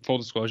honest? Full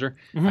disclosure,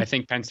 I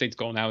think Penn State's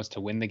goal now is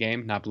to win the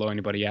game, not blow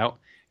anybody out,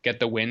 get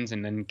the wins,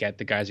 and then get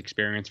the guys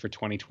experience for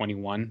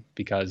 2021.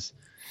 Because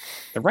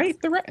I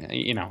don't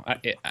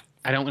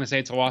want to say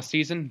it's a lost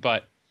season,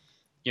 but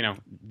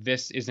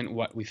this isn't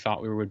what we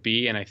thought we would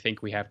be, and I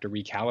think we have to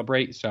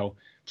recalibrate. So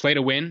play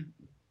to win,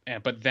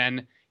 but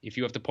then if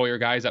you have to pull your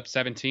guys up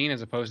 17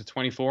 as opposed to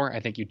 24,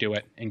 I think you do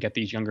it and get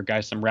these younger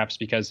guys some reps,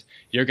 because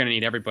you're going to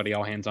need everybody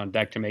all hands on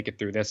deck to make it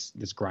through this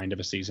grind of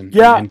a season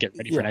and get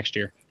ready for next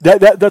year.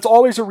 That's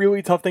always a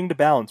really tough thing to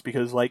balance,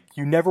 because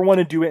you never want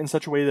to do it in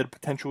such a way that it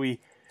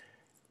potentially,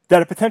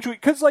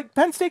 because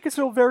Penn State could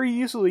still very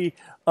easily,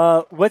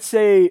 let's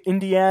say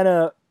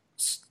Indiana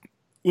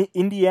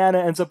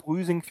ends up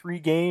losing 3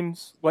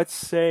 games. Let's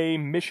say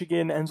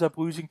Michigan ends up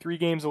losing 3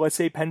 games. Let's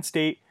say Penn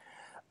State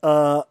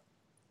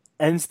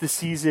ends the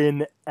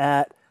season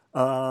at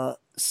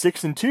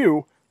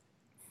 6-2.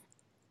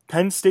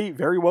 Penn State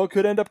very well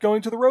could end up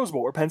going to the Rose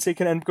Bowl, or Penn State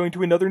can end up going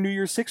to another New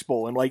Year's Six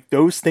Bowl, and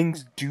those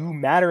things do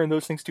matter and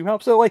those things do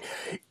help. So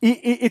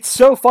it's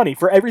so funny.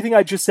 For everything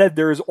I just said,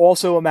 there is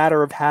also a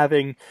matter of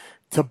having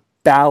to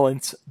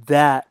balance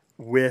that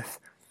with,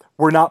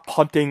 we're not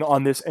punting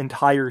on this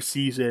entire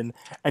season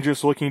and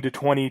just looking to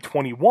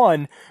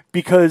 2021,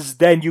 because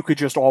then you could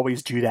just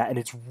always do that, and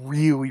it's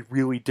really,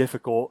 really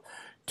difficult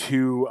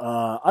to,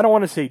 I don't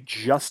want to say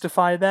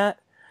justify that,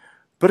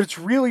 but it's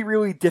really,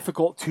 really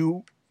difficult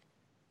to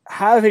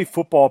have a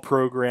football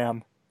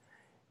program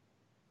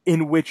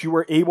in which you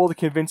are able to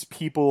convince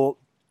people,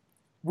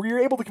 where you're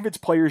able to convince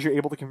players, you're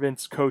able to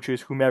convince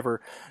coaches,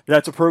 whomever,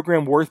 that's a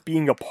program worth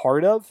being a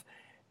part of,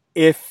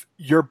 if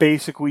you're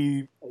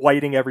basically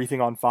lighting everything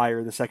on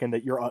fire the second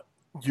that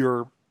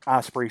your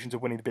aspirations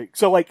of winning the big.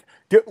 So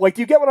do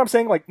you get what I'm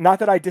saying? Not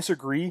that I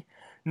disagree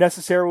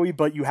necessarily,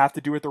 but you have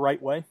to do it the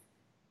right way.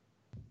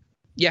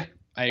 Yeah,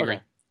 I agree.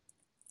 Okay.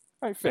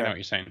 All right, I know fair. what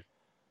you're saying.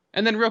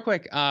 And then real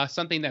quick,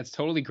 something that's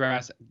totally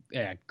glass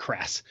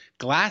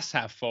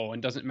half full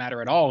and doesn't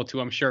matter at all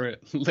to, I'm sure,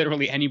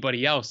 literally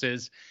anybody else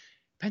is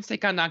Penn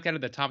State got knocked out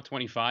of the top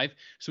 25,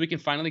 so we can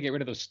finally get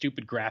rid of those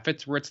stupid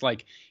graphics where it's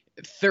like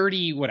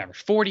 30, whatever,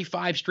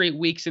 45 straight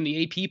weeks in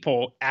the AP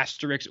poll,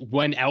 asterisk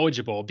when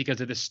eligible because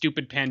of this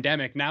stupid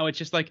pandemic. Now it's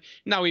just like,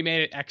 now we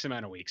made it X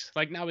amount of weeks.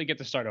 Like now we get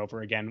to start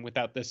over again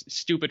without this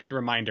stupid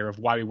reminder of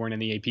why we weren't in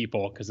the AP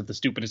poll because of the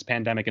stupidest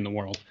pandemic in the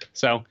world.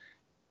 So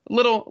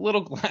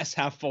little glass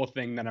half full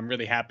thing that I'm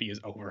really happy is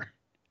over.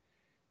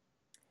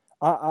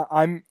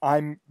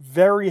 I'm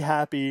very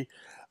happy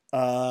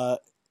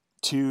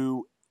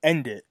to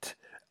end it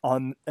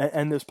on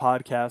end this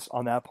podcast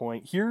on that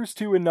point. Here's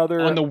to another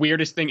On the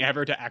weirdest thing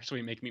ever to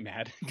actually make me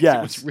mad. Yes,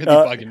 it was really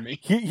bugging me.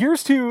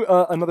 Here's to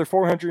another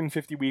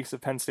 450 weeks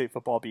of Penn State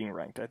football being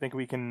ranked. I think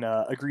we can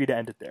agree to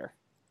end it there.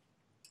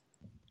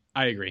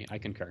 I agree. I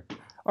concur.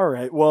 All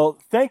right. Well,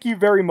 thank you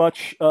very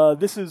much.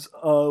 This is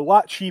a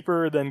lot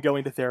cheaper than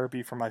going to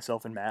therapy for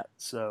myself and Matt.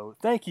 So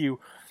thank you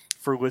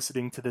for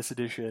listening to this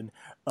edition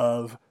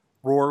of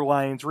Roar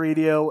Lions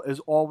Radio. As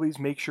always,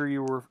 make sure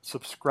you are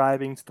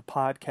subscribing to the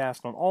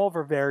podcast on all of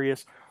our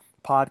various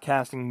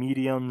podcasting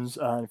mediums.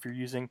 If you're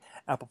using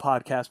Apple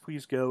Podcasts,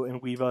 please go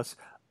and leave us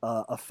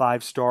a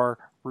 5-star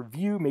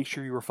review. Make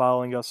sure you are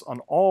following us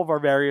on all of our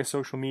various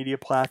social media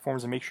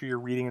platforms, and make sure you're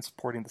reading and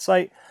supporting the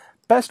site.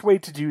 Best way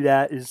to do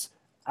that is,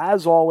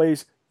 as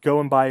always, go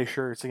and buy a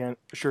shirt.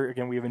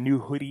 Again, we have a new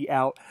hoodie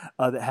out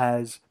that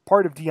has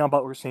part of Deion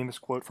Butler's famous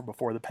quote from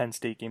before the Penn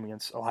State game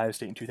against Ohio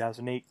State in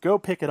 2008. Go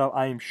pick it up.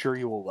 I am sure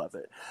you will love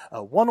it.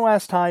 One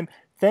last time,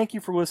 thank you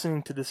for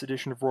listening to this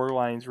edition of Roar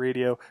Lions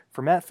Radio.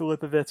 For Matt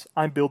Filipovitz,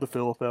 I'm Bill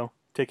DeFilippo.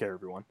 Take care,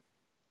 everyone.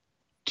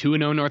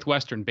 2-0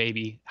 Northwestern,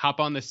 baby. Hop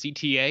on the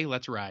CTA.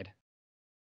 Let's ride.